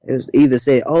 it was either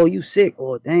say, "Oh, you sick,"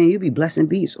 or "Dang, you be blessing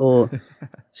beats," or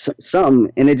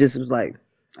something, and it just was like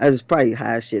I was probably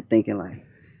high as shit thinking like,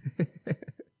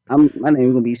 my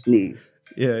name gonna be Sneeze.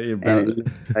 Yeah, you're about it.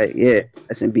 Like, yeah,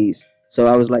 blessing beats. So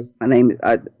I was like, my name.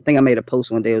 I think I made a post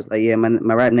one day. It was like, yeah,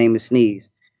 my rap name is Sneeze.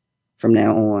 From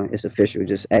now on, it's official.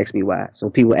 Just ask me why. So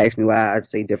people ask me why, I'd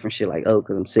say different shit like, oh,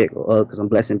 because I'm sick, or oh, because I'm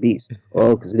blessing beats, or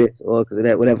oh, because of this, or because of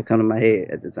that, whatever come to my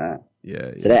head at the time. Yeah.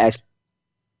 So that actually,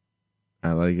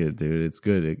 I like it, dude. It's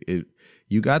good.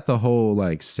 You got the whole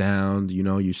like sound.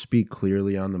 You speak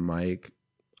clearly on the mic.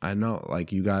 I know,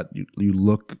 like you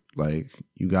look like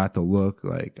you got the look.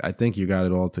 Like I think you got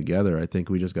it all together. I think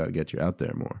we just got to get you out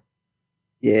there more.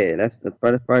 Yeah, that's the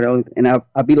part. And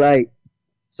I'll be like.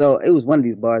 So it was one of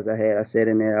these bars I said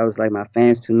in there, I was like, my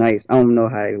fans too nice. I don't know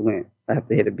how it went. I have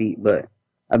to hit a beat, but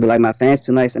I'd be like, my fans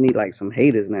too nice. I need like some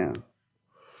haters now.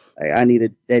 Like I need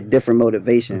that different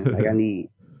motivation. Like I need,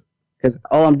 because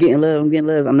I'm getting love.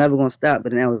 I'm never going to stop.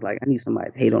 But then I was like, I need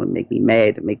somebody to hate on to make me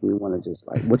mad, to make me want to just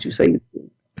like, what you say?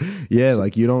 Yeah,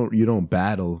 like you don't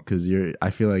battle because I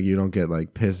feel like you don't get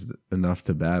like pissed enough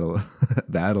to battle at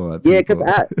people. Yeah, because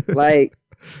I like.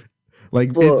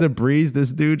 Like, it's a breeze.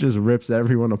 This dude just rips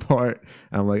everyone apart.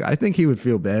 I'm like, I think he would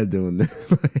feel bad doing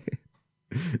this.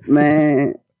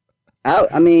 Man,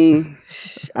 I mean,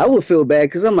 I would feel bad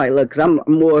because I'm like, look, because I'm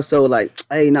more so like,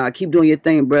 hey, nah, keep doing your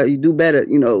thing, bro. You do better,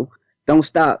 don't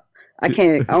stop. I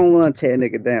don't want to tear a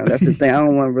nigga down. That's the thing. I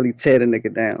don't want to really tear the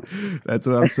nigga down. That's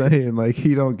what I'm saying. Like,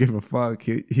 he don't give a fuck.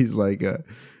 He's like,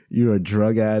 you're a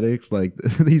drug addict. Like,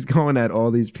 he's going at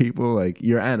all these people. Like,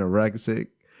 you're anorexic.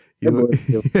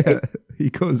 He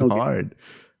goes hard.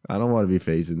 I don't want to be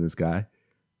facing this guy.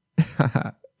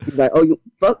 He's like, oh, you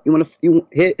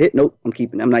hit? Nope, I'm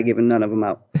keeping it. I'm not giving none of them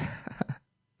out.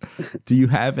 Do you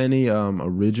have any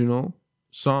original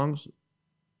songs?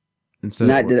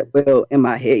 Well, in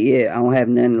my head, yeah, I don't have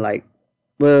none like,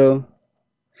 well,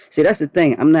 see, that's the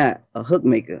thing. I'm not a hook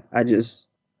maker. I just,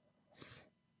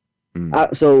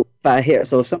 so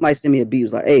if somebody send me a beat,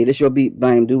 it's like, hey, this your beat,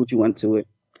 bam, do what you want to it.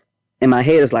 In my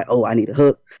head, it's like, oh, I need a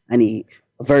hook. I need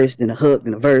a verse, then a hook,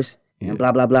 then a verse, and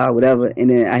blah, blah, blah, whatever. And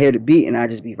then I hear the beat, and I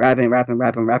just be rapping.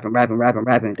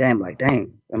 Damn, like,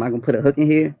 dang, am I going to put a hook in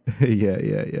here?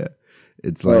 Yeah.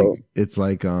 It's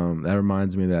like that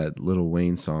reminds me of that Lil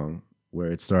Wayne song where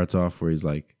it starts off where he's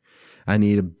like, I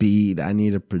need a beat, I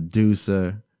need a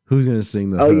producer. Who's gonna sing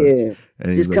the hook? Yeah.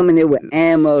 And just coming in with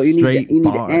ammo. You need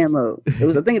the ammo. It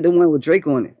was, I think, the one with Drake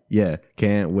on it. Yeah.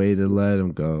 Can't wait to let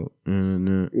him go.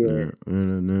 No.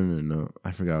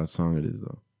 I forgot what song it is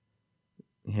though.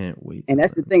 Can't wait. And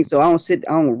that's the thing. So I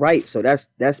don't write. So that's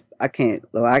I can't.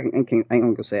 Well, I ain't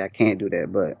gonna say I can't do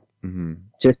that, but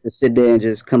just to sit there and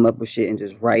just come up with shit and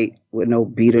just write with no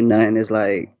beat or nothing is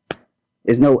like,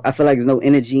 I feel like there's no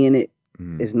energy in it.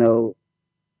 There's no,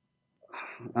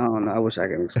 I don't know. I wish I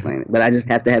could explain it, but I just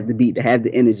have to have the beat to have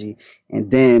the energy, and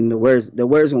then the words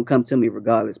gonna come to me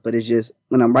regardless. But it's just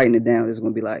when I'm writing it down, it's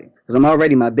gonna be like, because I'm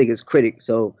already my biggest critic,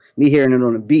 so me hearing it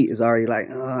on the beat is already like,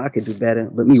 oh, I could do better.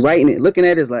 But me writing it, looking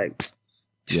at it, is like,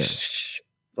 yeah,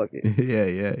 fuck it.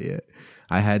 Yeah.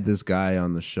 I had this guy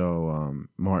on the show,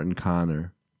 Martin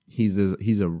Connor. He's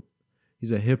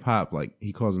a hip hop, like,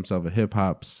 he calls himself a hip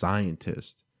hop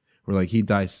scientist, where like he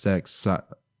dissects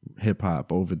hip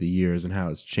hop over the years and how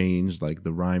it's changed, like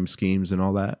the rhyme schemes and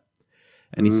all that.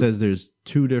 And he says there's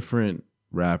two different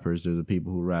rappers. There's the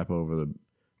people who rap over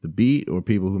the beat, or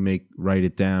people who write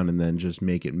it down and then just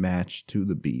make it match to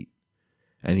the beat.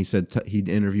 And he said he'd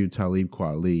interviewed Talib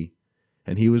Kweli,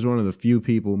 and he was one of the few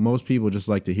people. Most people just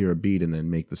like to hear a beat and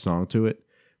then make the song to it,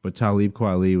 but Talib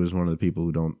Kweli was one of the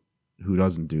people who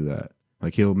doesn't do that.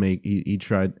 Like, he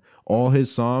tried all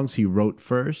his songs, he wrote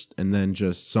first, and then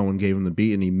just someone gave him the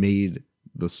beat and he made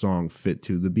the song fit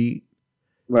to the beat.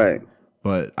 Right.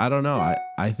 But I don't know.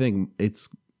 I think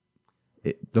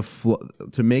the flow,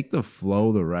 to make the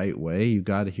flow the right way, you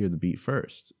got to hear the beat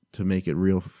first to make it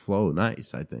real flow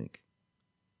nice, I think.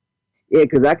 Yeah,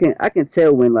 because I can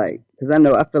tell when, like, because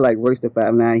I feel like Royce the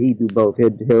 5'9", he do both.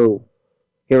 He'll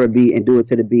hear a beat and do it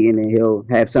to the beat, and then he'll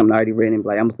have something already written and be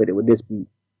like, I'm gonna put it with this beat.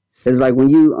 It's like when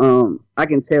you I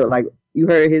can tell, like, you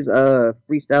heard his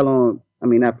freestyle on,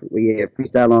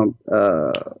 freestyle on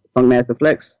Funkmaster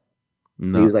Flex.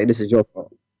 No. He was like, this is your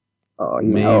fault.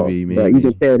 Maybe. But you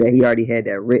can tell that he already had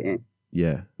that written.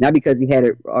 Yeah. Not because he had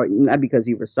it, or not because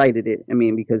he recited it. I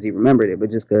mean, because he remembered it,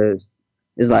 but just because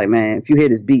it's like, man, if you hear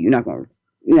this beat, you're not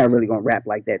really gonna rap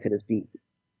like that to this beat.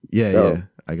 Yeah.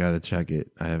 I gotta check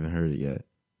it. I haven't heard it yet.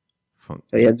 So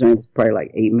yeah, James probably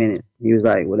like 8 minutes. He was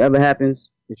like, whatever happens,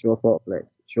 it's your fault, Flex.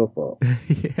 It's your fault.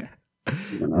 Yeah.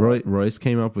 Royce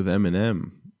came up with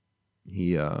Eminem.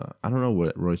 He I don't know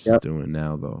what Royce is doing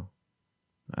now though.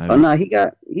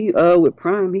 He with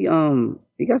Prime,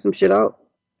 he got some shit out.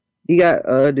 He got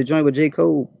the joint with J.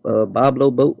 Cole, Bob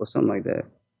Low Boat or something like that.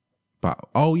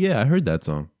 Oh yeah, I heard that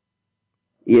song.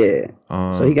 Yeah.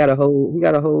 So he got a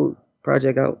whole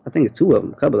project out. I think it's two of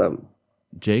them, a couple of them.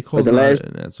 J. Cole's not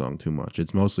in that song too much.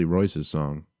 It's mostly Royce's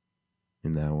song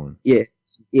in that one. Yeah,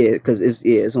 because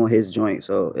it's on his joint.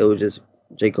 So it was just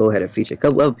J. Cole had a feature. A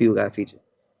couple other people got a feature.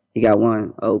 He got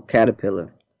one,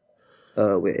 Caterpillar,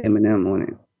 with Eminem on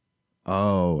it.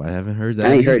 Oh, I haven't heard that.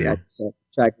 I ain't heard it. I just saw the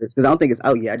track list because I don't think it's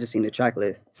out yet. I just seen the track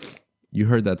list. You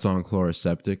heard that song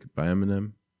 "Chloroseptic" by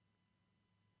Eminem?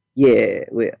 Yeah,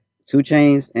 with 2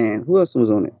 Chainz, and who else was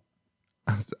on it?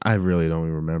 I really don't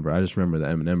even remember. I just remember the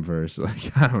Eminem verse.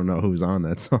 Like, I don't know who's on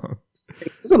that song.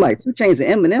 So I'm like, 2 Chainz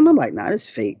and Eminem. I'm like, nah, this is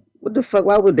fake. What the fuck?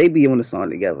 Why would they be on the song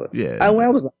together? Yeah. When I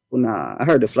was like, well, nah. I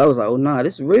heard the flow. I was like, oh, nah,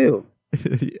 this is real.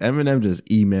 Eminem just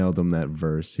emailed him that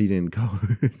verse. He didn't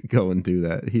go and do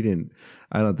that. He didn't.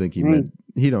 I don't think he meant.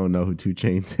 He don't know who 2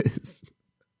 Chainz is.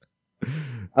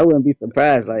 I wouldn't be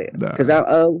surprised, like, because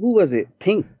who was it?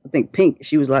 Pink. I think Pink.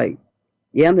 She was like,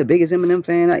 yeah, I'm the biggest Eminem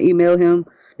fan. I emailed him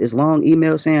this long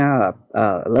email saying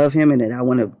I love him and that I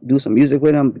want to do some music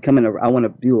with him. I want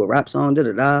to do a rap song. Da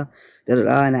da da. da da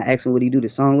da. And I asked him would he do the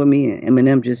song with me, and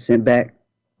Eminem just sent back,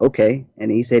 okay.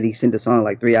 And he said he sent the song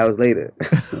like 3 hours later.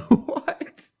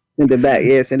 What? Sent it back.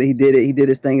 Yeah, sent it. He did it. He did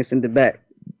his thing and sent it back.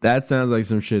 That sounds like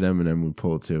some shit Eminem would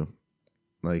pull too.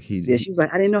 Like Yeah, she was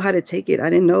like, I didn't know how to take it. I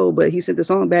didn't know, but he sent the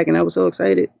song back, and I was so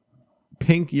excited.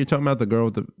 Pink. You're talking about the girl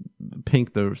with the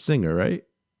Pink, the singer, right?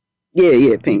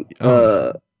 Yeah, Pink.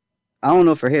 Oh. I don't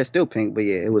know if her hair's still pink, but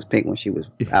yeah, it was pink when she was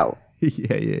out.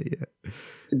 yeah.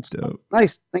 It's Dope.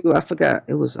 nice. I forgot.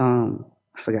 It was I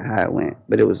forgot how it went,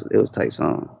 but it was tight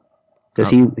song.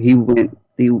 Because he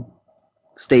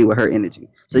stayed with her energy.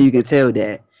 So you can tell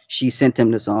that she sent him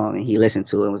the song and he listened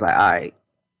to it and was like, all right,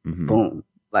 boom.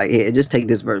 Like, yeah, just take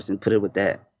this verse and put it with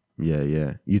that.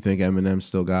 Yeah. You think Eminem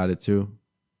still got it too?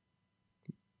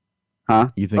 Huh?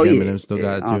 You think Eminem still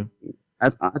got it too? I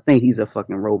think he's a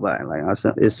fucking robot. Like,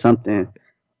 it's something.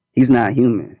 He's not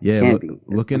human. Yeah,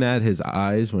 looking at his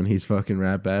eyes when he's fucking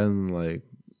rap battling,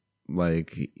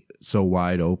 like so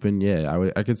wide open.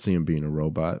 Yeah, I could see him being a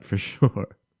robot for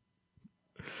sure.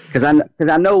 Because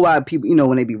I know why people,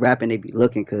 when they be rapping, they be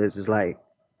looking, because it's like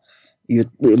you're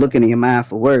looking in your mind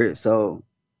for words. So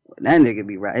when that nigga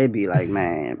be right, it'd be like,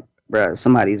 man, bro,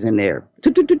 somebody's in there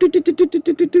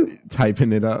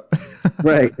typing it up.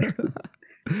 Right.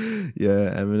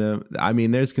 Yeah, Eminem. I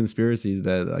mean, there's conspiracies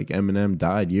that like Eminem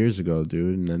died years ago,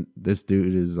 dude, and then this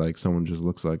dude is like someone just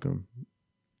looks like him.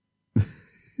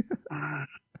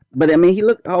 But I mean, he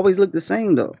always looked the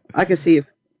same though. I can see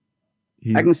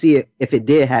if it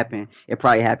did happen. It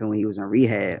probably happened when he was in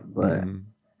rehab, but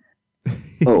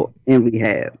in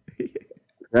rehab.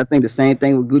 I think the same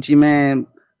thing with Gucci Mane.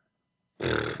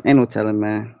 Ain't no telling,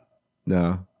 man.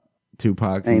 No,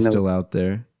 Tupac, he's still out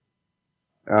there.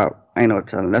 Ain't no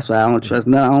telling. That's why I don't trust.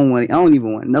 No, I don't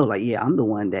even want to know. Like, yeah, I'm the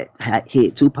one that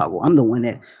hit Tupac. Or I'm the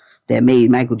one that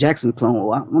made Michael Jackson clone.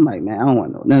 Or I'm like, man, I don't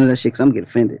want to know none of that shit, because I'm gonna get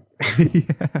offended.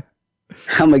 Yeah.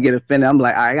 I'm gonna get offended. I'm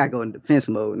like, all right, I gotta go in defense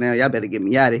mode now. Y'all better get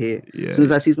me out of here. Yeah. As soon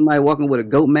as I see somebody walking with a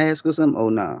goat mask or something, oh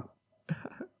nah.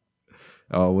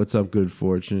 Oh, what's up, Good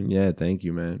Fortune? Yeah, thank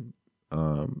you, man.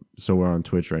 So we're on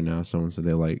Twitch right now. Someone said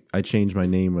I changed my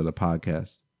name of the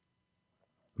podcast.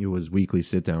 It was Weekly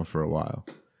Sit Down for a while.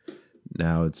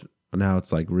 Now it's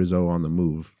like Rizzo on the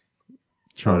Move.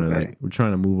 We're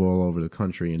trying to move all over the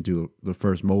country and do the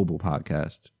first mobile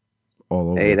podcast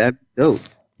all over. Hey, that's dope.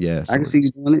 Yeah, I can see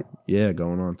you doing it. Yeah,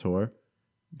 going on tour.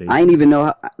 I ain't even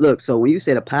know. Look, so when you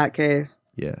said a podcast,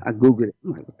 yeah, I googled it.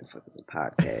 I'm like, what the fuck is a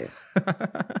podcast?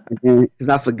 Because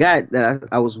I forgot that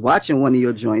I was watching one of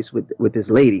your joints with this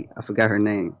lady. I forgot her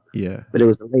name. Yeah, but it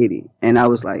was a lady, and I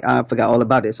was like, I forgot all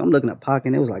about it. So I'm looking at Pocket,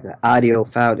 and it was like an audio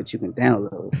file that you can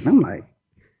download. And I'm like,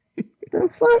 what the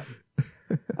fuck?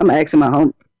 I'm asking my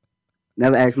home.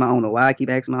 Never asked my owner why. I keep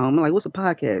asking my home. I'm like, what's a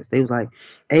podcast? They was like,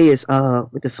 hey, it's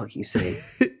what the fuck he say?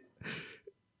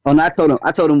 Oh, and I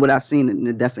told him what I've seen in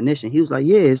the definition. He was like,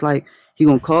 yeah, it's like he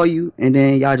gonna call you, and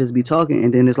then y'all just be talking,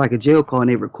 and then it's like a jail call,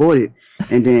 and they record it,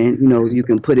 and then you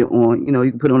can put it on,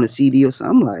 you can put it on a CD or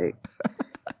something. I'm like,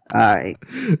 all right,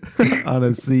 on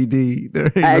a CD.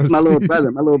 I asked my little brother.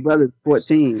 My little brother's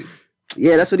 14.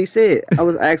 Yeah, that's what he said. I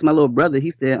asked my little brother.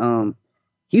 He said,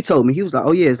 he told me, he was like,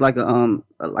 oh yeah, it's like an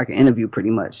interview pretty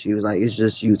much. He was like, it's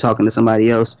just you talking to somebody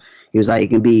else. He was like, it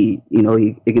can be,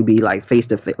 it can be like face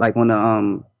to face, like on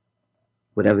the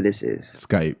whatever this is,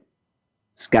 Skype.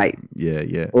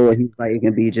 Yeah. Or he's like, it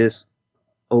can be just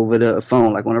over the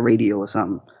phone, like on a radio or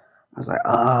something. I was like,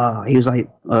 he was like,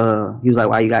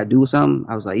 why you gotta do something?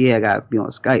 I was like, yeah, I gotta be on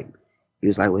Skype. He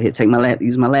was like, well, here,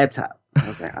 use my laptop. I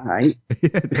was like, all right.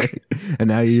 And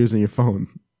now you're using your phone.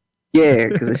 Yeah,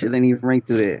 because it shit ain't even ring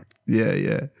through there.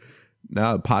 Yeah.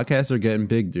 Now podcasts are getting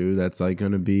big, dude. That's like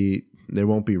gonna be. There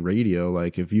won't be radio.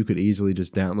 Like if you could easily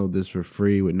just download this for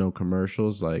free with no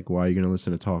commercials, like why are you gonna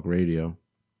listen to talk radio?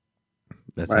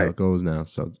 That's how it goes now.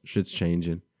 So shit's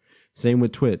changing. Same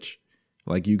with Twitch.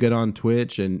 Like you get on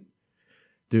Twitch and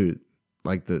dude,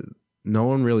 like no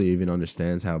one really even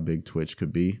understands how big Twitch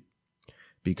could be,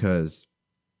 because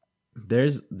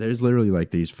there's literally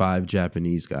like these 5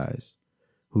 Japanese guys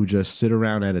who just sit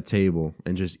around at a table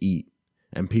and just eat.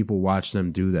 And people watch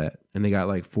them do that. And they got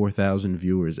like 4,000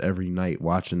 viewers every night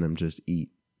watching them just eat.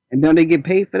 And don't they get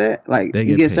paid for that? Like,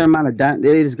 you get a certain amount of dimes.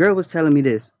 This girl was telling me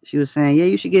this. She was saying, yeah,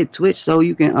 you should get Twitch so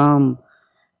you can,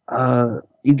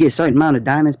 you get a certain amount of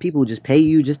diamonds. People just pay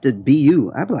you just to be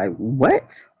you. I'd be like,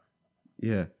 what?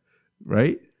 Yeah.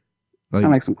 Right?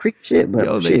 Sound like some creep shit,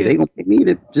 but they gonna pay me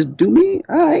to just do me?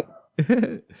 All right.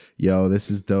 Yo, this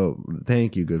is dope.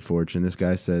 Thank you, Good Fortune. This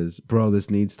guy says, bro,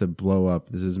 this needs to blow up.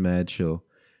 This is mad chill.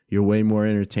 You're way more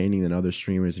entertaining than other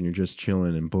streamers, and you're just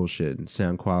chilling and bullshit, and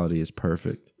sound quality is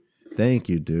perfect. Thank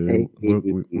you, dude. We're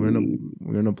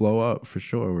gonna blow up for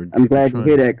sure. I'm glad to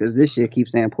hear that because this shit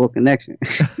keeps saying poor connection.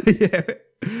 Yeah,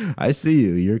 I see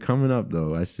you. You're coming up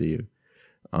though. I see you.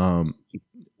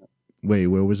 Wait,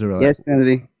 where was her? Yes,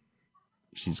 Kennedy.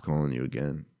 She's calling you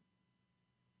again.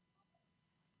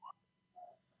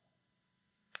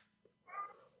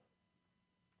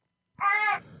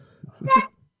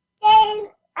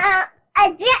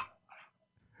 A drink.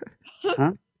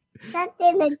 Huh?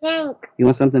 Something to drink. You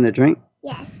want something to drink?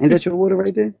 Yes. Ain't that your water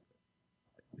right there?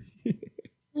 Yeah.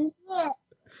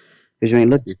 Because you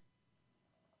ain't looking.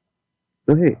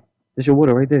 Go ahead. That's your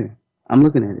water right there. I'm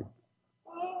looking at it.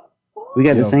 We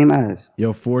got the same eyes.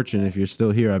 Yo, Fortune, if you're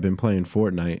still here, I've been playing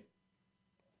Fortnite.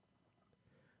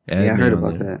 Yeah, I heard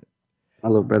about that. My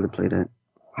little brother played that.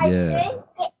 Yeah.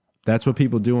 That's what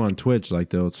people do on Twitch. Like,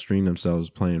 they'll stream themselves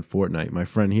playing Fortnite. My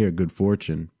friend here, Good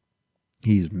Fortune,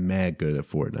 he's mad good at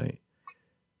Fortnite.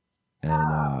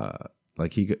 And,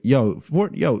 like, yo,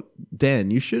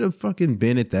 Dan, you should have fucking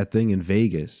been at that thing in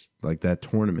Vegas. Like, that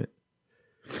tournament.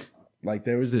 Like,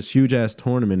 there was this huge-ass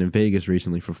tournament in Vegas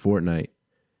recently for Fortnite.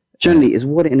 Trinity, is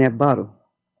water in that bottle.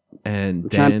 And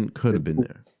Dan could have been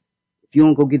there. If you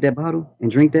don't go get that bottle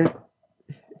and drink that.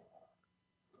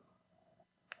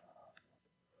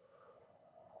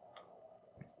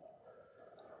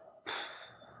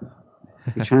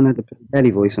 You're trying not to put a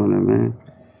daddy voice on her, man.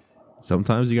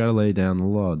 Sometimes you gotta lay down the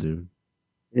law, dude.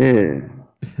 Yeah.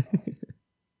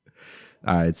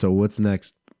 All right, so what's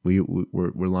next? We're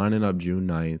lining up June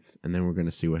 9th, and then we're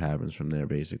gonna see what happens from there,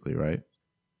 basically, right?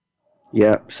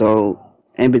 Yeah. So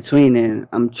in between then,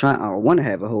 I want to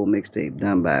have a whole mixtape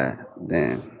done by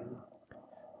then.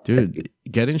 Dude,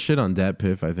 getting shit on Dat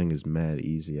Piff, I think, is mad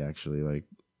easy. Actually, like,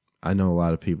 I know a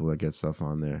lot of people that get stuff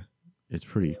on there. It's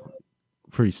pretty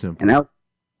simple. And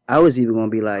I was even gonna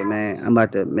be like, man, I'm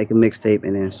about to make a mixtape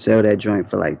and then sell that joint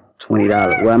for like $20.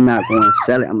 Well, I'm not going to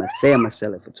sell it. I'm gonna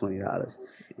sell it for $20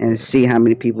 and see how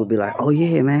many people be like, oh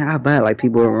yeah, man, I'll buy it. Like,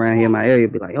 people around here in my area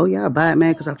be like, oh yeah, I'll buy it,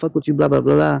 man, because I fuck with you, blah blah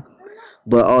blah blah.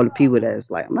 But all the people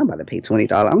that's like, I'm not about to pay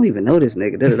 $20. I don't even know this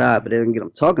nigga, but they don't get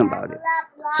them talking about it.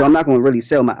 So I'm not gonna really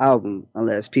sell my album my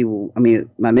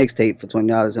mixtape for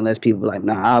 $20 unless people be like,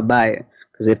 nah, I'll buy it.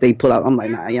 Because if they pull out, I'm like,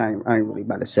 nah, I ain't really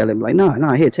about to sell it. I'm like,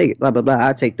 nah, here, take it, blah blah blah.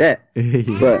 I'll take that.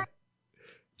 But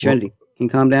Trinity, can you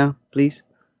calm down, please?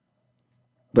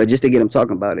 But just to get them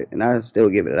talking about it, and I still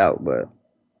give it out. But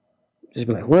just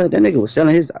be like, what? That nigga was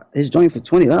selling his joint for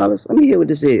 $20. Let me hear what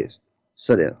this is.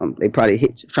 So that they probably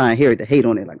try and hear it to hate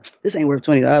on it. Like, this ain't worth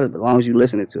 $20, but as long as you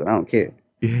listen to it, I don't care.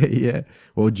 Yeah.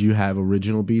 Well, do you have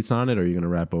original beats on it, or are you gonna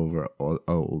rap over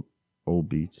old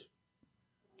beats?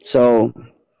 So,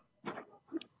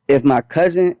 if my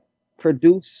cousin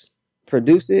produce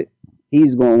it,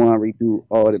 he's gonna want to redo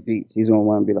all the beats. He's gonna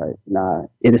want to be like, nah,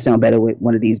 it'll sound better with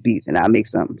one of these beats, and I'll make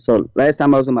something. So last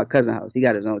time I was in my cousin's house, he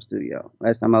got his own studio.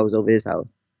 Last time I was over his house,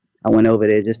 I went over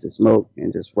there just to smoke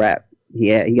and just rap.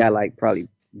 He got like probably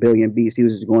a billion beats. He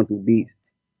was just going through beats.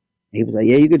 He was like,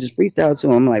 yeah, you could just freestyle to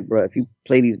him. I'm like, bro, if you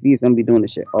play these beats, I'm gonna be doing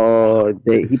this shit all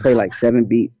day. He played like 7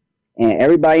 beats, and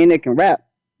everybody in there can rap.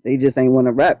 They just ain't want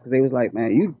to rap because they was like,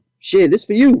 man, this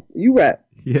for you. You rap.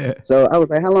 Yeah. So I was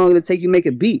like, how long did it take you to make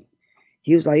a beat?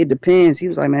 He was like, it depends. He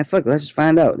was like, man, fuck it, let's just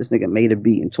find out. This nigga made a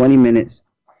beat in 20 minutes,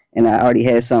 and I already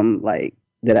had something like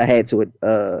that I had to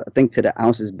I think to the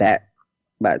ounces back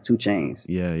by 2 Chainz.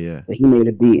 Yeah. But he made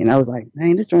a beat, and I was like,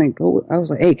 man, this joint go. I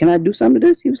was like, hey, can I do something to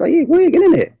this? He was like, yeah, go ahead, get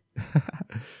in there.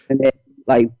 And then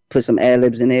like put some ad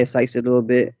libs in there, sliced it a little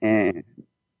bit, and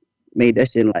made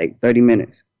that shit in like 30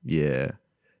 minutes. Yeah.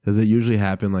 Does it usually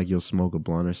happen like you'll smoke a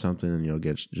blunt or something and you'll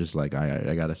get just like,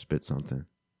 I gotta spit something?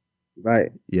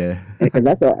 Right. Yeah.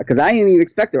 Because I didn't even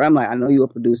expect it. I'm like, I know you're a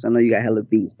producer, I know you got hella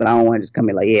beats, but I don't want to just come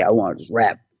in like, yeah, I want to just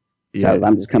rap. So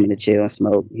I'm just coming to chill and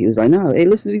smoke. He was like, no, hey,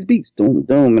 listen to these beats, doom,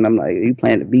 doom. And I'm like, you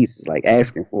playing the beats is like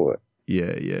asking for it.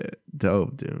 Yeah.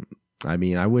 Dope, dude. I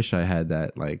mean, I wish I had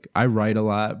that. Like, I write a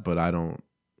lot, but I don't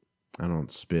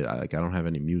spit. I don't have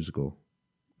any musical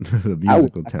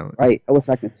talent. Right. I wish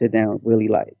I could sit down really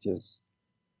like just.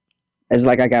 It's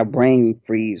like I got brain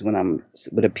freeze when I'm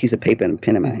with a piece of paper and a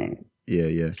pen in my hand. Yeah.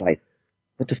 It's like,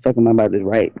 what the fuck am I about to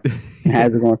write? And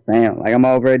how's it gonna sound? Like, I'm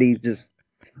already just.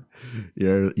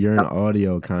 You're an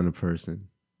audio kind of person.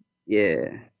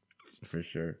 Yeah. For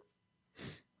sure.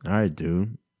 All right,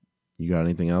 dude. You got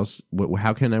anything else?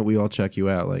 How can we all check you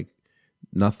out? Like,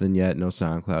 nothing yet, no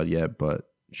SoundCloud yet, but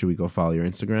should we go follow your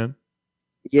Instagram?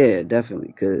 Yeah, definitely.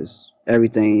 Because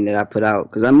everything that I put out,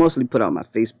 because I mostly put out my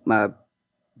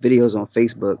videos on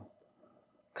Facebook,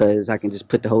 because I can just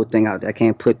put the whole thing out there. I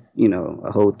can't put,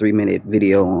 a whole 3-minute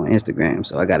video on Instagram,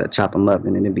 so I got to chop them up,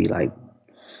 and then it'd be like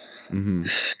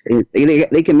Mm-hmm.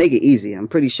 They can make it easier. I'm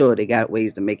pretty sure they got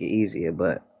ways to make it easier,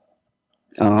 but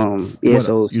yeah. What,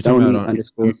 So you're talking Stoney about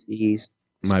underscore Sneeze.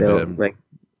 My spelled bad. right.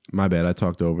 My bad. I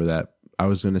talked over that. I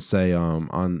was gonna say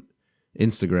on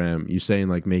Instagram, you saying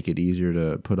like make it easier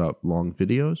to put up long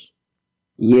videos.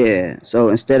 Yeah. So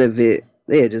instead of it,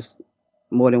 yeah, just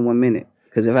more than 1 minute.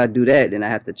 Because if I do that, then I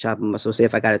have to chop them up. So say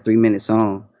if I got a 3 minute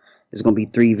song, it's gonna be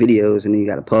 3 videos, and then you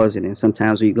gotta pause it. And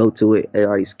sometimes when you go to it, it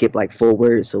already skipped like 4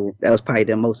 words. So that was probably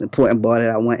the most important bar that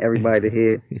I want everybody to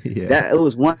hear. Yeah. That it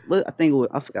was once, but I think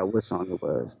I forgot what song it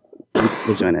was.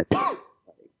 We'll join that.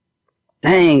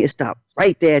 Dang, it stopped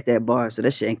right there at that bar. So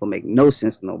that shit ain't gonna make no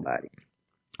sense to nobody.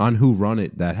 On Who Run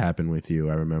It, that happened with you.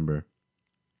 I remember.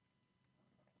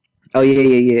 Oh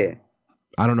yeah.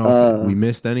 I don't know if we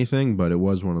missed anything, but it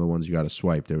was one of the ones you got to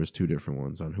swipe. There was 2 different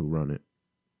ones on Who Run It.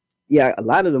 Yeah, a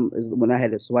lot of them is when I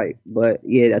had to swipe. But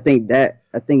yeah, I think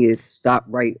it stopped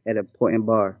right at a point in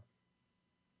bar.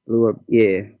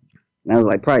 Yeah. And I was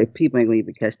like, probably people ain't gonna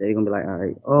even catch that. They're gonna be like, all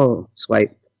right, oh,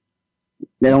 swipe.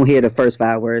 They don't hear the first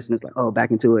 5 words, and it's like, oh,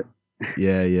 back into it.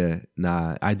 Yeah.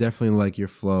 Nah, I definitely like your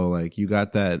flow. Like you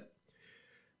got that,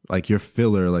 like your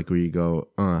filler, like where you go,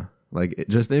 like it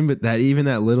just in that, even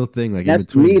that little thing, like that's in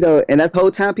between. me though. And that whole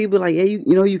time, people are like, yeah, you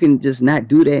know, you can just not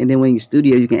do that, and then when you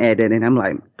studio, you can add that. And I'm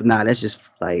like, nah, that's just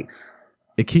like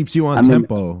it keeps you on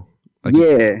tempo. Like,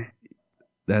 yeah,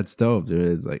 that's dope,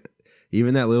 dude. It's like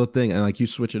even that little thing, and like you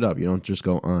switch it up. You don't just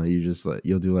go you just like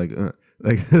you'll do like a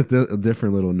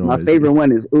different little noise. My favorite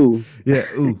one is ooh. Yeah,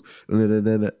 ooh, and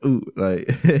then ooh, like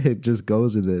it just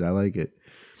goes with it. I like it.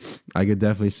 I could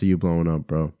definitely see you blowing up,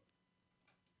 bro.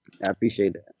 I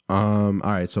appreciate that. All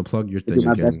right, so plug your thing Do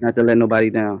my again. best not to let nobody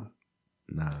down.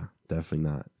 Nah, definitely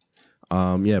not.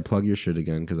 Yeah, plug your shit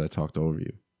again because I talked over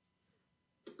you.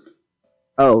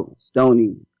 Oh,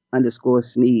 Stoney _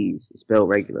 Sneeze, spelled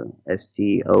regular.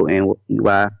 STONEY _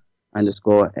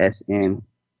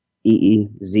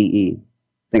 SNEEZE.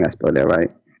 I think I spelled that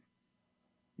right.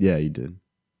 Yeah, you did.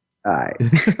 All right.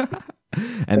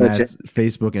 And that's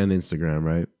Facebook and Instagram,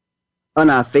 right? Oh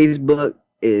no, Facebook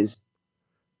is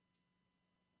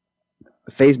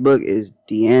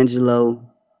D'Angelo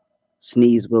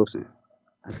Sneeze Wilson,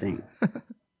 I think.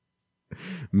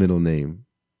 Middle name.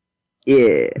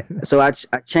 Yeah. So I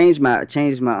changed my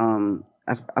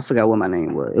I forgot what my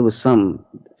name was. It was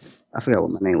I forgot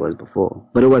what my name was before,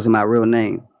 but it wasn't my real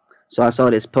name. So I saw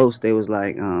this post. They was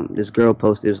like, this girl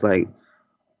posted. It was like,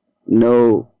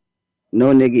 no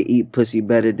nigga eat pussy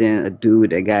better than a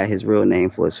dude that got his real name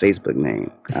for his Facebook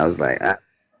name. I was like,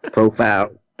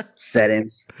 profile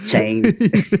settings change.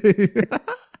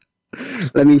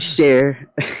 Let me share.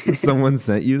 Someone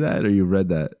sent you that, or you read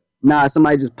that? Nah,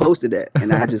 somebody just posted that,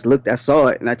 and I just looked. I saw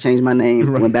it, and I changed my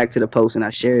name. Right. Went back to the post, and I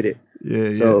shared it.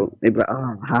 Yeah. So they be like,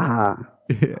 oh, haha.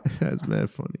 Yeah, that's mad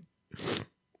funny.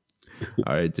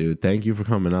 All right, dude. Thank you for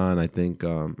coming on. I think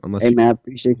unless man, I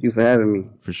appreciate you for having me.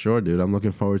 For sure, dude. I'm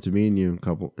looking forward to meeting you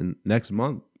next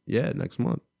month. Yeah, next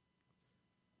month.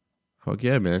 Fuck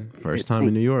yeah, man. First time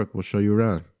in New York. We'll show you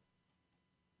around.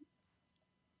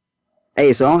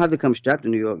 Hey, so I don't have to come strapped to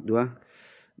New York, do I?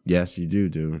 Yes, you do,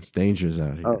 dude. It's dangerous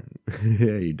out here. Oh.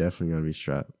 Yeah, you definitely gotta be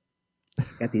strapped.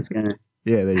 Got these guns.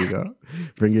 Yeah, there you go.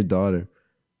 Bring your daughter.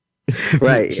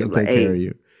 Right. She'll take care of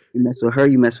you. You mess with her,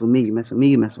 you mess with me. You mess with me,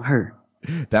 you mess with her.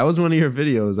 That was one of your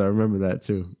videos. I remember that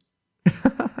too.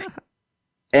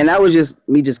 And that was just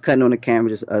me just cutting on the camera,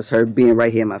 just us, her being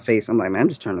right here in my face. I'm like, man, I'm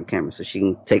just turning on the camera so she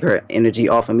can take her energy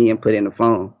off of me and put it in the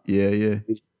phone. Yeah.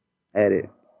 At it.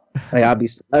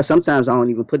 Like sometimes I don't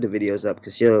even put the videos up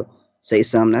because she'll say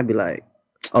something. I'd be like,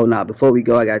 oh, nah, before we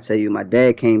go, I got to tell you, my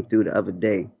dad came through the other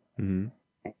day. Mm-hmm.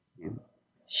 And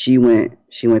she went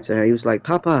to her. He was like,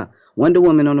 Papa, Wonder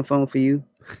Woman on the phone for you.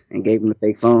 And gave him the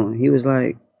fake phone. He was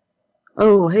like,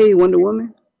 oh, hey, Wonder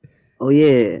Woman. Oh,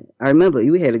 yeah. I remember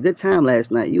you had a good time last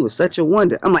night. You were such a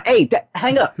wonder. I'm like, hey,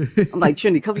 hang up. I'm like,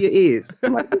 Trinity, cover your ears.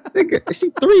 I'm like, nigga,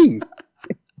 she 3.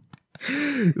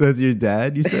 That's your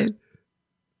dad, you said?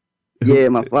 Yeah,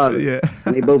 my father. Yeah.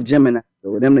 And they both Gemini. So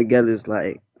with them together, it's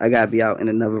like, I got to be out in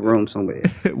another room somewhere.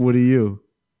 What are you?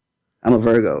 I'm a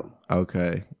Virgo.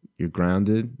 Okay. You're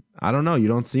grounded? I don't know. You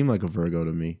don't seem like a Virgo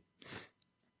to me.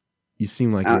 You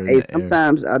seem like you're in the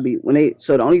sometimes air. I'll be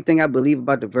so the only thing I believe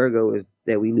about the Virgo is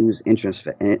that we lose interest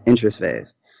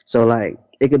fast. So like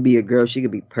it could be a girl, she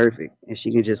could be perfect and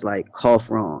she can just like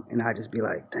cough wrong and I just be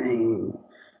like, dang,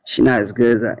 she not as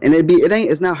good as I, and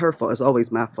it's not her fault, it's always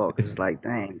my fault because it's like,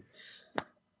 dang,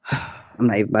 I'm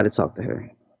not even about to talk to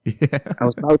her. Yeah. I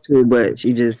was about to, but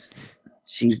she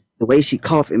the way she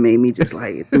coughed, it made me just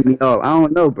like, it threw me off. I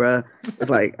don't know, bruh. It's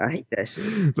like, I hate that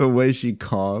shit. The way she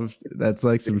coughed, that's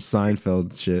like some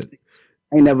Seinfeld shit.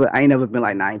 I ain't never been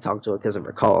like, nah, I ain't talking to her because of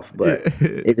her cough, but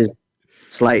it just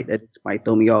slight that just might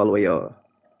throw me all the way off.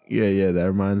 Yeah, that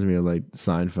reminds me of like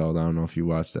Seinfeld. I don't know if you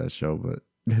watched that show, but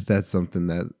that's something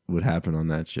that would happen on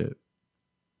that shit.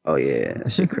 Oh yeah,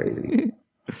 that shit crazy.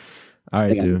 All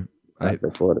right, dude.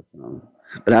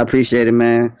 But I appreciate it,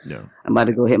 man. Yeah. I'm about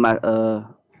to go hit my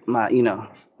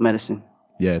medicine.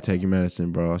 Yeah, take your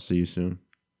medicine, bro. I'll see you soon.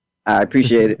 I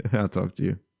appreciate it. I'll talk to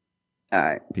you. All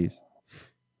right. Peace.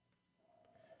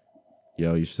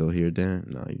 Yo, you still here, Dan?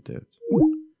 No, you dipped.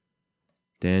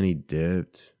 Danny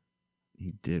dipped.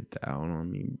 He dipped out on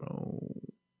me, bro.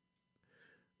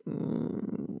 Let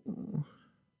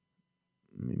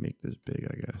me make this big,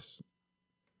 I guess.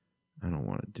 I don't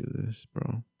want to do this,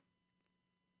 bro.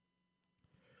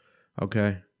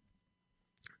 Okay.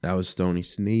 That was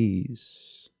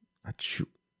StoneySneeze. Achoo.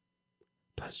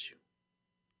 Bless you.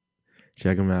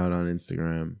 Check him out on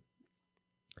Instagram.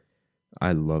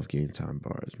 I love Game Time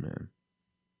Bars, man.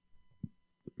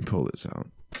 Pull this out.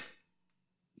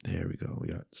 There we go. We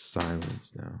got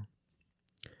silence now.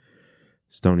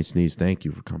 StoneySneeze, thank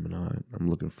you for coming on. I'm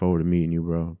looking forward to meeting you,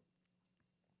 bro.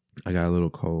 I got a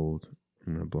little cold.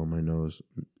 I'm going to blow my nose.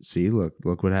 See, look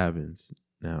what happens.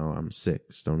 Now I'm sick.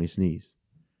 StoneySneeze.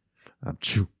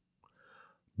 Achoo.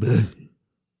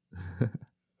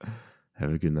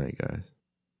 Have a good night, guys.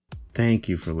 Thank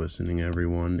you for listening,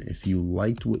 everyone. If you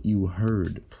liked what you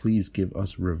heard, please give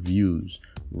us reviews,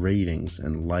 ratings,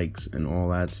 and likes, and all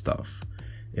that stuff.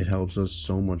 It helps us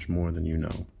so much more than you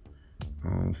know.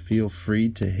 Feel free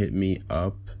to hit me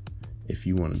up if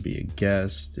you want to be a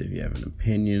guest, if you have an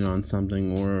opinion on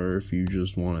something, or if you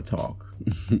just want to talk.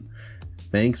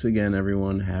 Thanks again,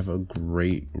 everyone. Have a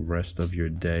great rest of your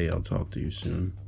day. I'll talk to you soon.